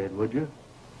escapade, would you?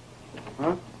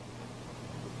 Huh?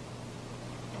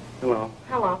 Hello.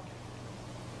 Hello.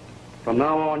 From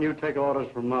now on, you take orders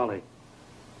from Molly.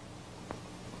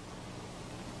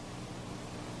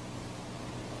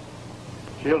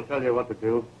 She'll tell you what to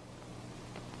do.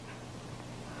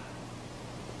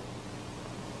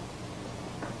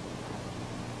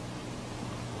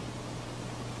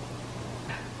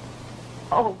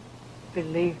 Oh,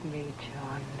 believe me,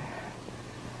 John.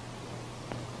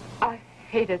 I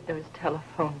hated those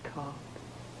telephone calls.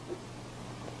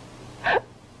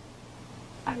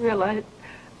 I realized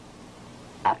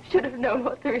I should have known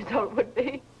what the result would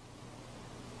be.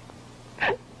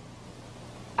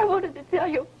 I wanted to tell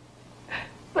you,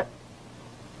 but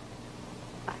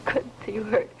I couldn't see you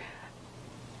hurt.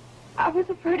 I was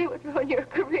afraid it would ruin your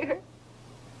career.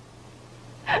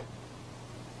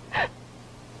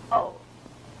 Oh,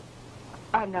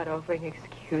 I'm not offering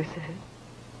excuses,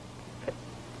 but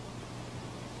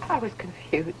I was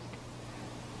confused.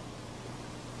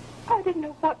 I didn't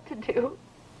know what to do.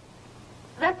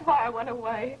 That's why I went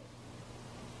away.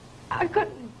 I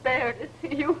couldn't bear to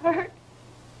see you hurt.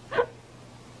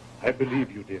 I believe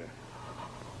you, dear.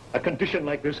 A condition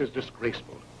like this is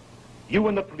disgraceful. You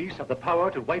and the police have the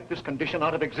power to wipe this condition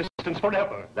out of existence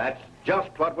forever. That's just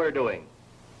what we're doing.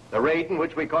 The raid in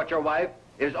which we caught your wife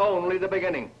is only the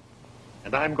beginning.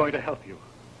 And I'm going to help you.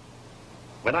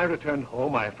 When I returned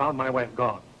home, I found my wife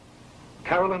gone.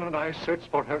 Carolyn and I searched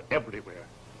for her everywhere.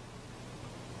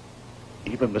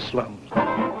 Even the slums.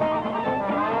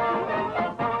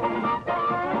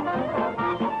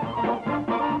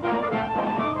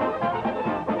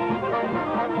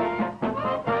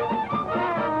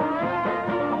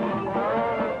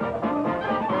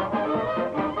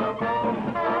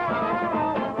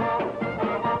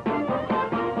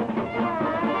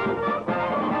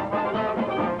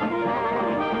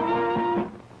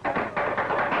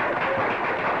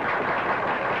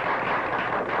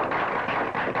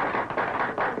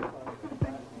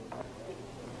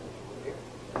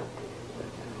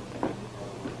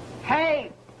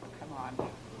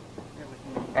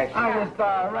 I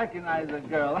just recognize the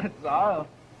girl, that's all.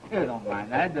 You don't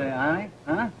mind that, do you, honey?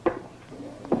 Huh?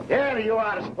 Here you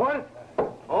are, sport.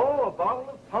 Oh, a bottle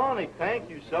of tonic. Thank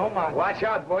you so much. Watch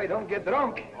out, boy. Don't get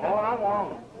drunk. Oh, I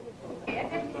won't.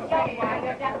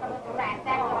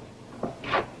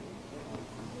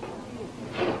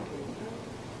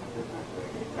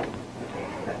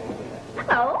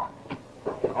 Hello.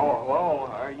 Oh, hello.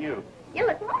 How are you? You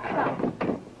look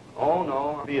wonderful. Oh,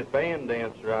 no. I'll be a band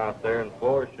dancer out there in the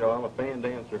floor show. I'm a band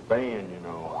dancer band, you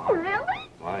know. Oh, really?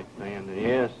 Like band.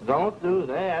 Yes, don't do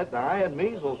that. I had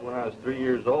measles when I was 3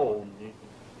 years old.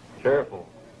 Careful.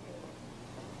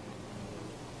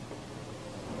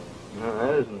 No,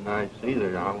 that isn't nice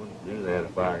either. I wouldn't do that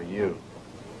if I were you.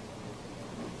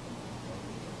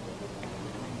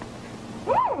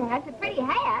 That's a pretty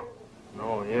hat.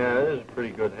 Oh, yeah, it is a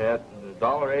pretty good hat.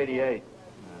 $1.88.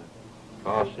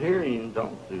 Cost here, you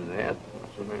don't do that.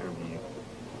 What's the matter with you?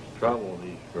 It's trouble,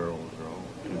 these girls are all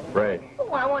too fresh. Oh,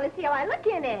 I want to see how I look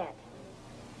in it.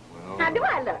 Well, How do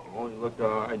I look? Oh, you look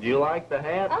all right. Do you like the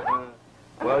hat? Uh-huh.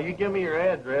 Well, you give me your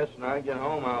address, and I get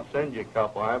home, I'll send you a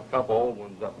couple. I have a couple old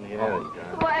ones up in the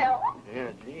attic. Well.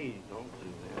 Yeah, geez, don't do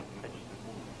that.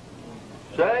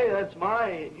 Say, that's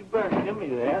my... You better give me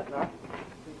that.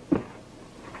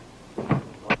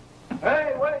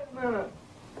 Hey, wait a minute.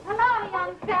 Hello,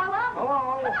 young fella.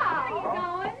 Hello. How you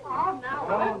doing? Oh, no.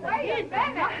 Where you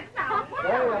been?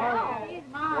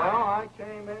 Well, I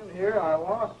came in here. I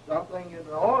lost something. It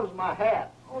was my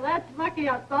hat. Oh, that's lucky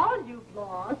I thought you'd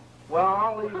lost. Well,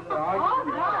 I'll leave it. Oh,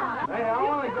 no. Hey, I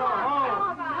want to go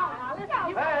home.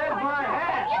 Hey, it's my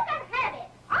hat. You can have it.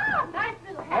 Oh, nice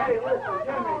little hat. Hey, listen,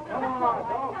 Jimmy, come on.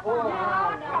 Don't pull it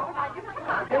out. No.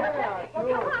 Yeah, Come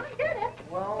sure. on, get it.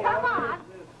 Well, Come what on. is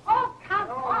this? Oh, come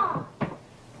on.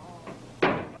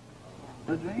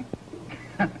 With me?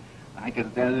 I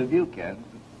can tell if you can.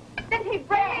 Did he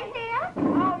bring it here?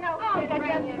 Oh, no. Oh, you're just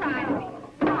trying to be.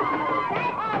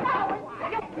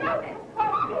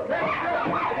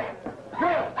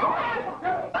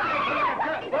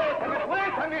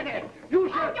 Wait a minute. You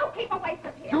should... You keep away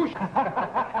from here.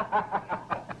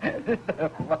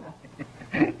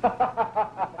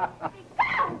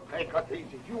 Hey, cut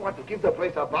easy. You want to give the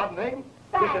place a bad name?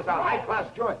 This is a high-class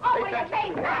joint. Oh, Take will that. you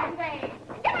make that name?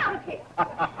 Get out of here.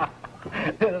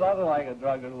 There's nothing like a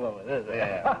drunken woman, is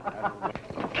there? Yeah.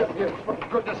 Come here, for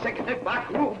goodness sake, get back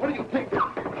room. What do you think?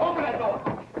 Open that door.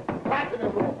 Back in the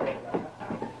room.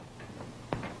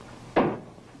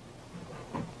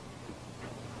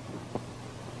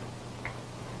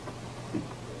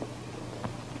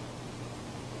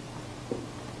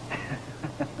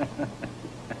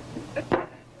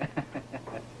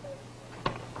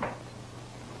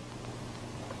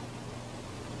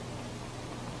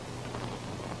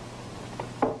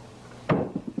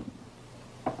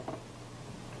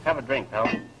 Have a drink, pal.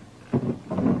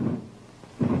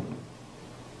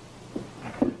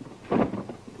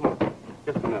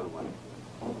 Just another one.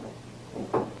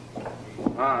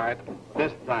 All right,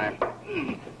 this time.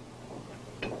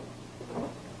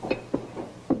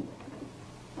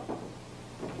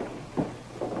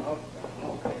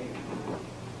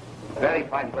 Very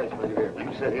fine place for you here. Will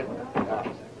you sit here?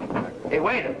 Hey,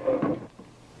 waiter.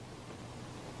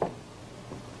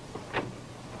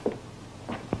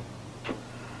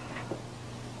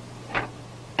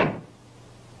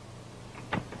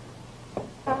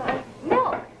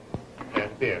 Milk. Yes,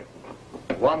 dear.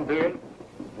 One beer,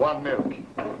 one milk.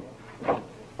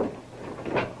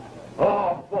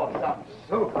 Oh, boss, I'm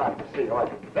so glad to see you. I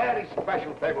have a very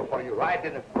special table for you right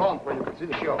in the front where you can see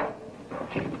the show.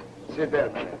 Sit there,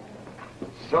 man.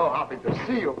 So happy to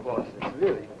see you, boss. It's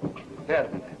really very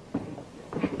nice.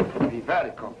 Be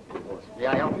very comfortable, boss. May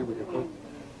I help you with your food?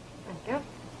 Thank you.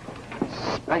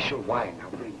 Special wine, I'll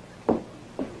bring you.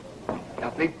 Now,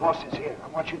 big boss is here. I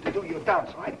want you to do your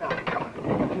dance right now. Come on.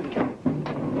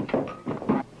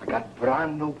 I got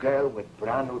brand new girl with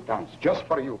brand new dance. Just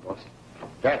for you, boss.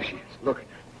 There she is. Look.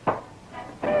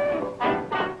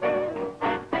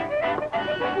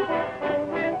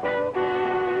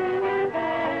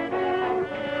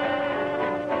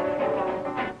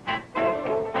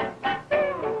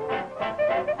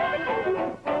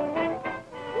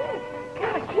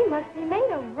 Gosh, he must be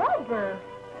made of rubber.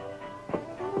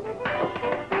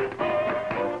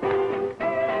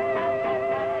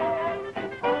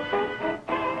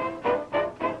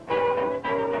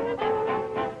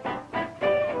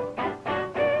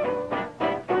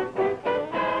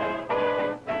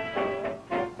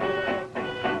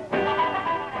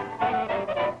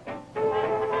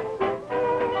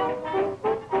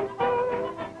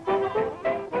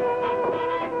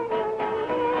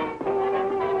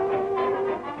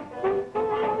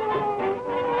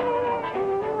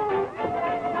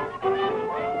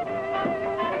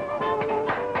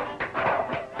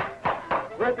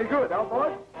 Pretty good, huh,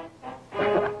 boys?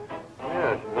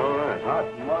 Yeah, she's all right. Hot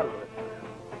and moderate.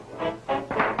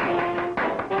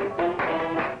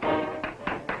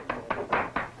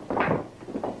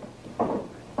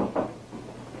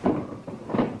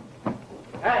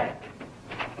 Hey!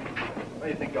 Where do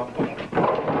you think you're pushing?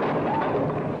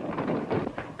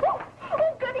 Oh,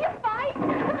 good, you fight.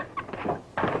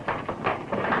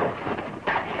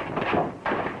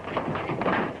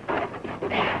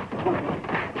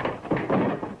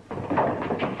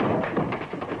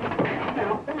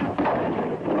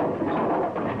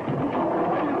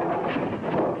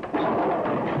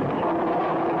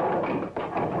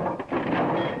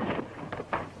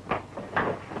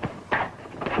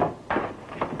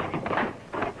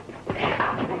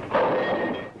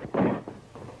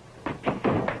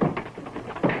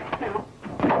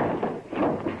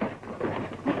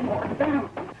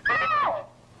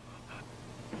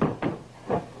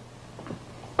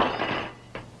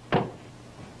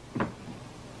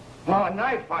 Oh,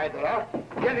 knife fighter, huh?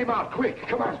 Get him out, quick.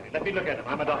 Come on. Let me look at him.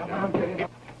 I'm a doctor. Come on, get him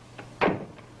out.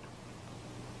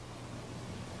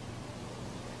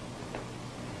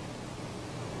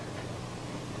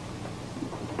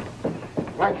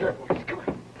 Right here, boys. Come on.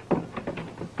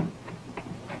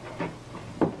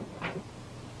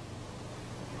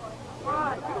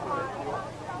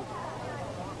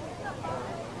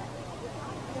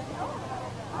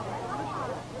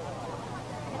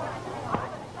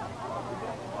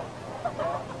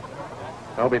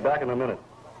 I'll be back in a minute.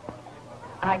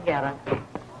 I get it.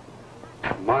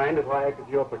 Mind if I act as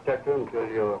your protector until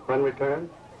your friend returns?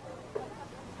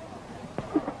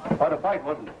 Quite a fight,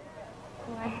 wasn't it?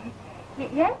 Why,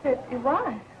 yes, it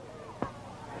was.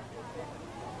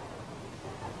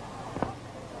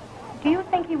 Do you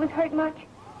think he was hurt much?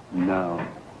 No.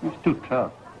 He's too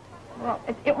tough. Well,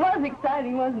 it was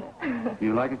exciting, wasn't it?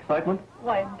 You like excitement?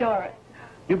 Why, I adore it.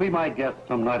 You be my guest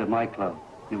some night at my club.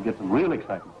 You'll get some real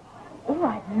excitement. Oh,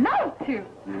 I'd love to.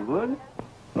 You would?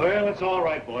 Well, it's all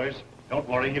right, boys. Don't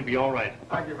worry, he'll be all right.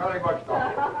 Thank you very much,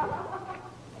 Doctor.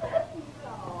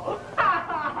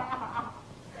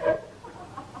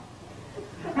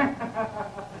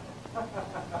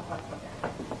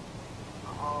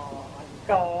 Oh,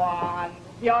 go on.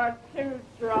 You're too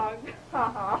drunk.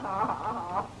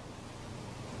 Oh,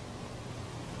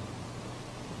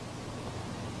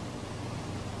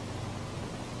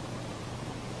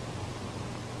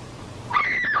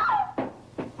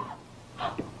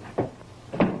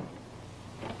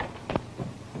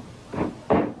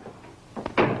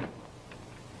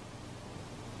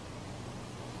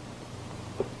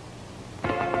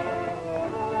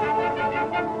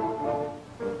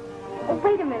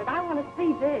 wait a minute. I want to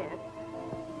see this.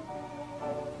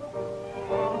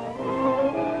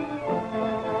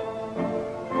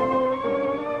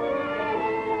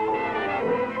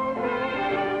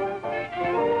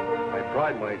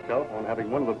 myself on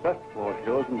having one of the best floor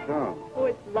shows in town. Oh,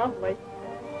 it's lovely.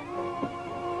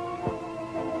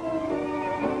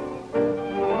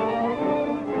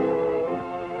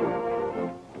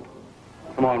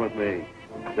 Come on with me.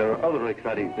 There are other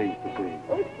exciting things to see.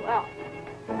 Oh, well.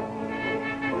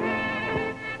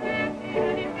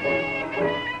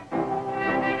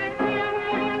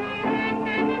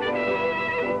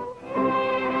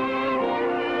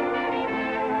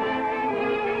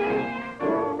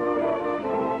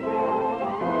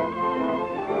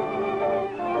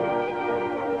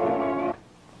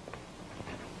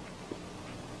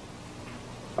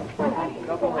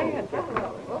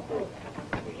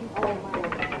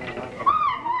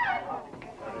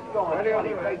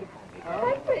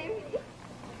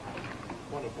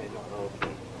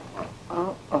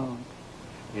 Uh-oh.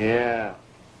 Yeah.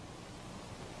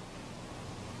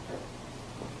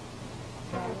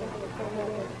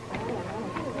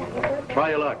 Try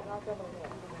your luck.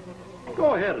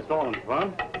 Go ahead, it's all in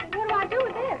fun. What do I do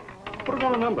with this? Put it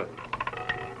on a number.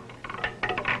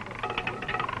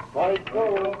 Oh,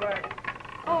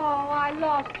 I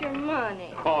lost your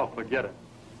money. Oh, forget it.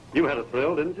 You had a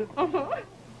thrill, didn't you? Uh-huh.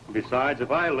 Besides,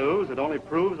 if I lose, it only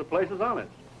proves the place is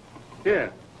honest.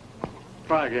 Here,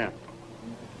 try again.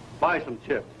 Buy some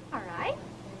chips. All right.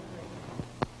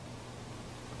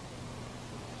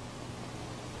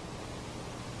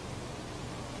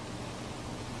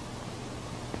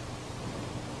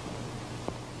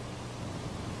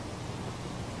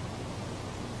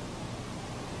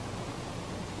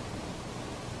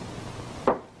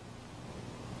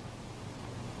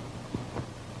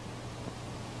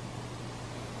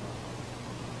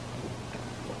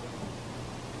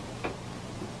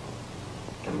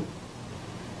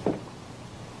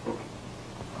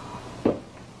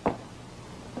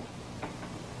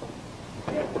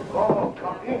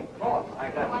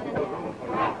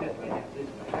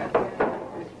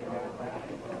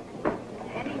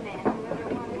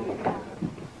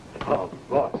 Oh,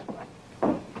 boss.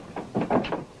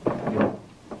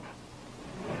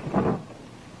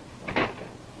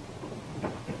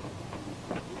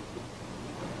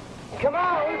 Come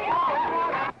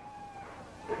on!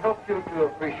 It helps you to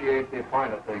appreciate the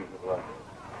finer things of life.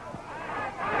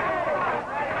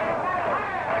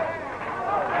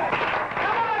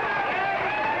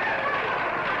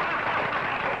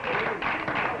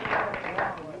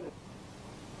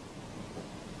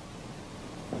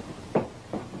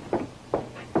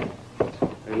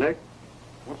 Hey, Nick,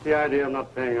 what's the idea of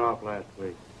not paying off last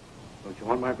week? Don't you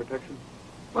want my protection?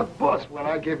 But, boss, when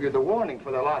I gave you the warning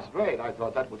for the last raid, I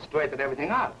thought that would straighten everything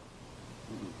out.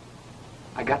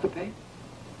 I got to pay?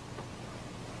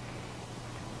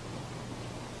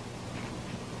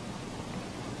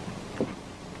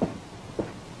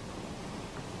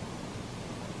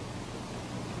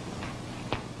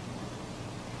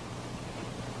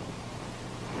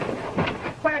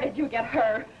 Where did you get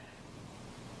her?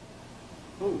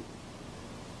 Who?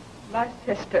 My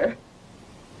sister.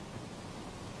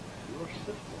 Your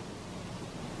sister.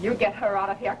 You get her out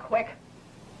of here quick.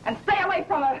 And stay away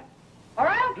from her. Or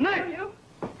I'll kill Nick! you.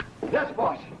 Yes,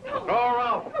 boss. Go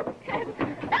around.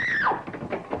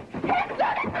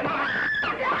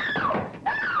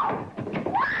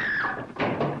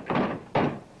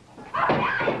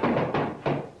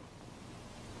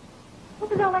 What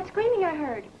was all that screaming I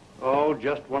heard? Oh,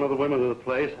 just one of the women of the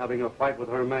place having a fight with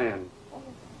her man.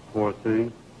 Poor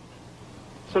thing.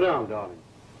 Sit down, darling.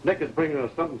 Nick is bringing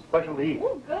us something special to eat.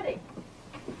 Oh, goody.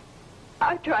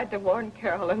 I tried to warn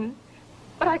Carolyn,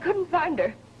 but I couldn't find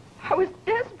her. I was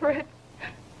desperate.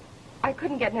 I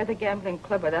couldn't get near the gambling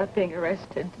club without being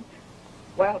arrested.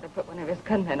 Wilder put one of his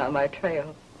gunmen on my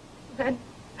trail. Then,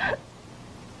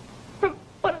 from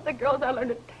one of the girls, I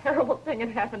learned a terrible thing had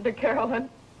happened to Carolyn.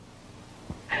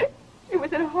 She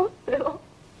was in a hospital.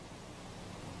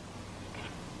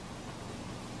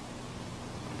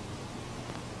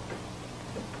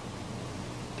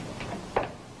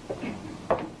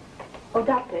 Oh,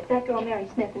 Doctor, that girl Mary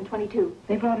Smith in 22.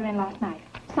 They brought her in last night.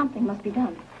 Something must be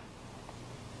done.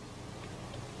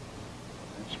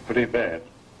 It's pretty bad.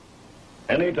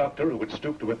 Any doctor who would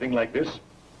stoop to a thing like this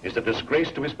is a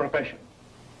disgrace to his profession.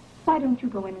 Why don't you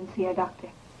go in and see her, Doctor?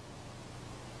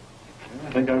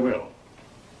 I think I will.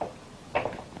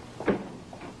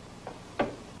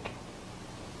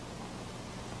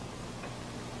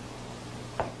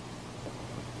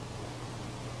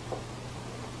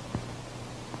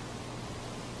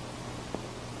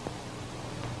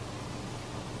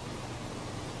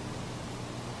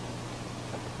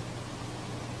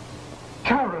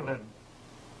 Carolyn,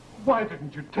 why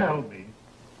didn't you tell me?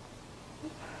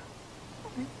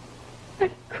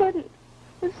 I couldn't.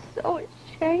 I was so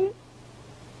ashamed. chain?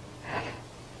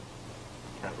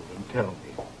 Evelyn, tell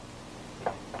me.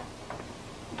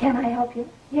 Can I help you?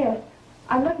 Yes.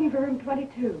 I'm looking for room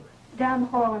 22. Down the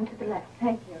hall and to the left.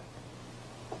 Thank you.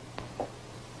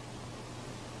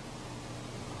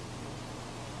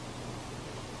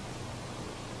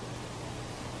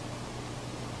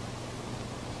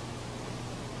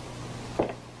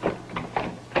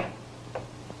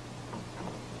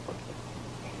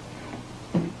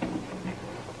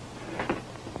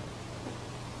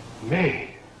 May.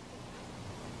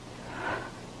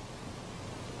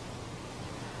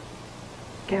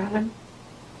 Carolyn,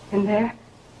 in there?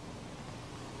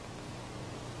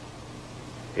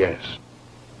 Yes.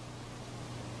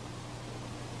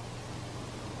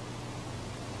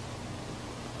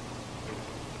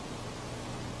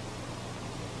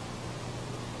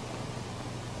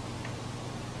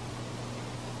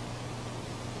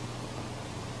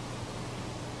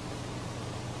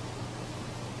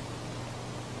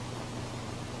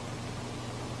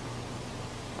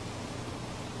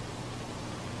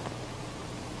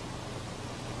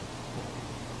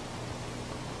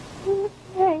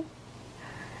 Hey,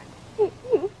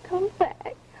 you've come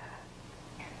back.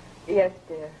 Yes,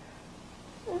 dear.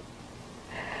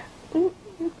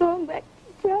 You're going back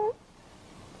to John?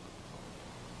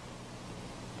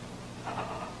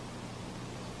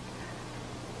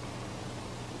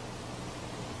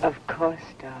 Of course,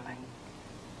 darling.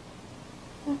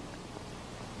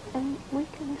 And we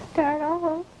can start all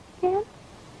over again?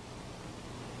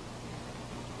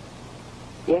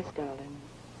 Yes, darling.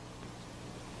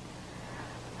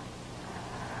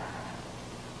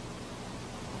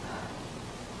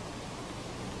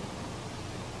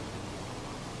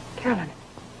 Carolyn.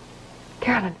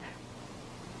 Carolyn.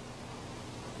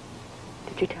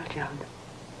 Did you tell John?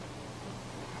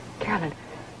 Carolyn.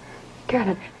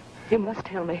 Carolyn, you must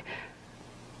tell me.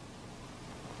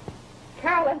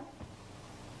 Carolyn.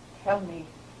 Tell me.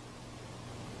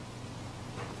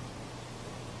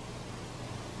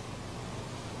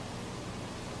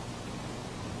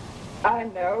 I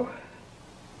know.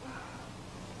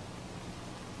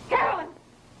 Carolyn!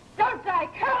 Don't die!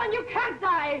 Carolyn, you can't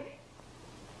die!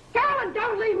 Carolyn,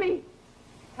 don't leave me!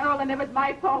 Carolyn, it was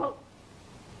my fault.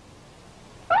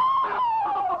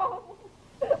 Oh!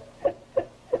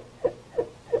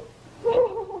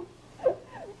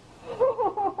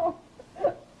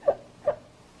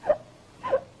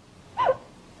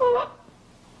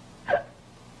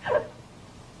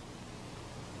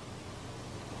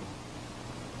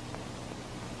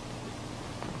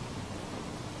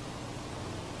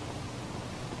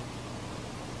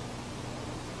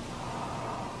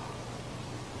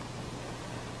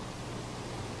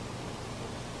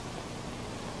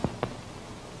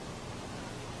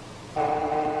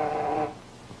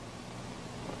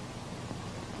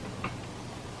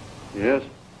 Yes?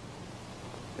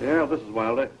 Yeah, this is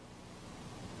Wilder.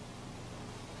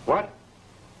 What?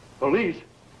 Police?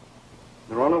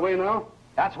 They're on their way now?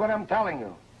 That's what I'm telling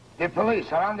you. The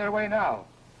police are on their way now.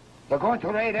 They're going to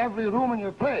raid every room in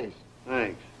your place.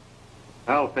 Thanks.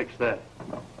 I'll fix that.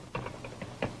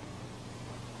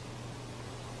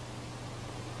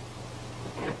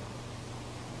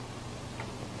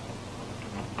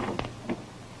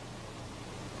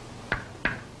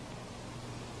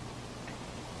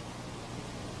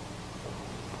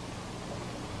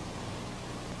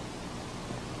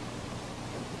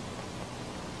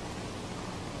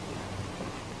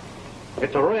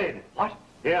 It's a raid. What?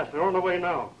 Yes, they're on their way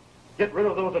now. Get rid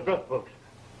of those address books.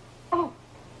 Oh.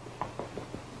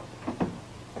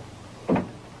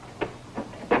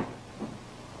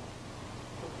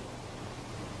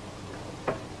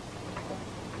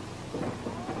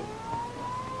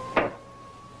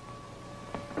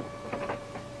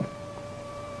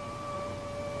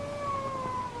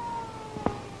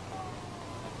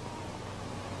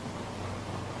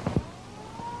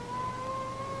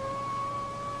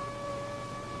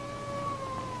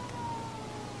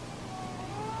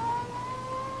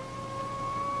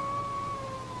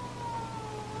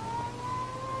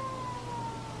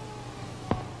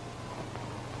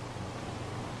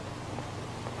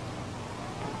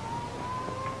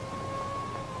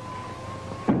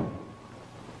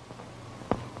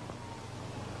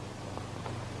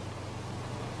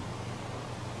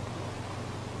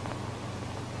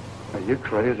 Are you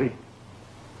crazy?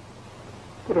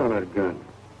 Put on that gun.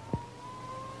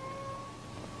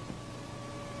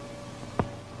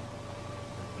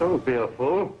 Don't be a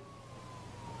fool.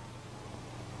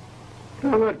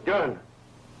 Put on that gun.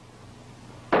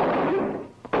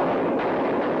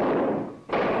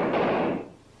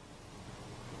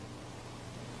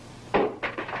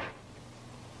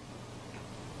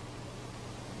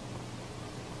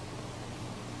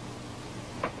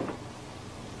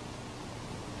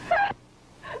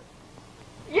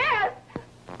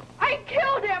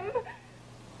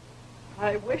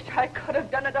 I wish I could have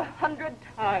done it 100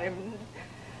 times.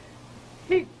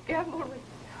 He gambled with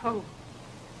hope.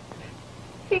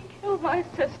 He killed my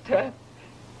sister.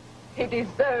 He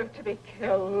deserved to be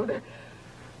killed.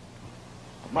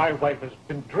 My wife has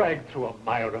been dragged through a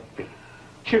mire of filth.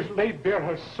 She has laid bare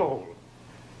her soul.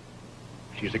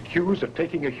 She's accused of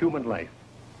taking a human life,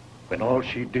 when all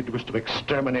she did was to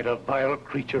exterminate a vile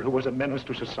creature who was a menace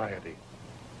to society.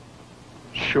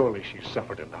 Surely she's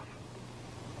suffered enough.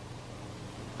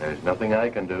 There's nothing I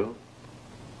can do.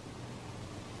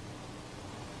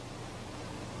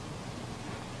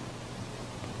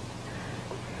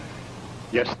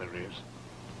 Yes, there is.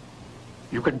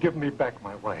 You can give me back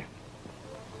my wife.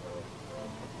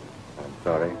 I'm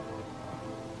sorry,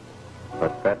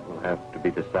 but that will have to be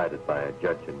decided by a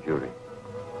judge and jury.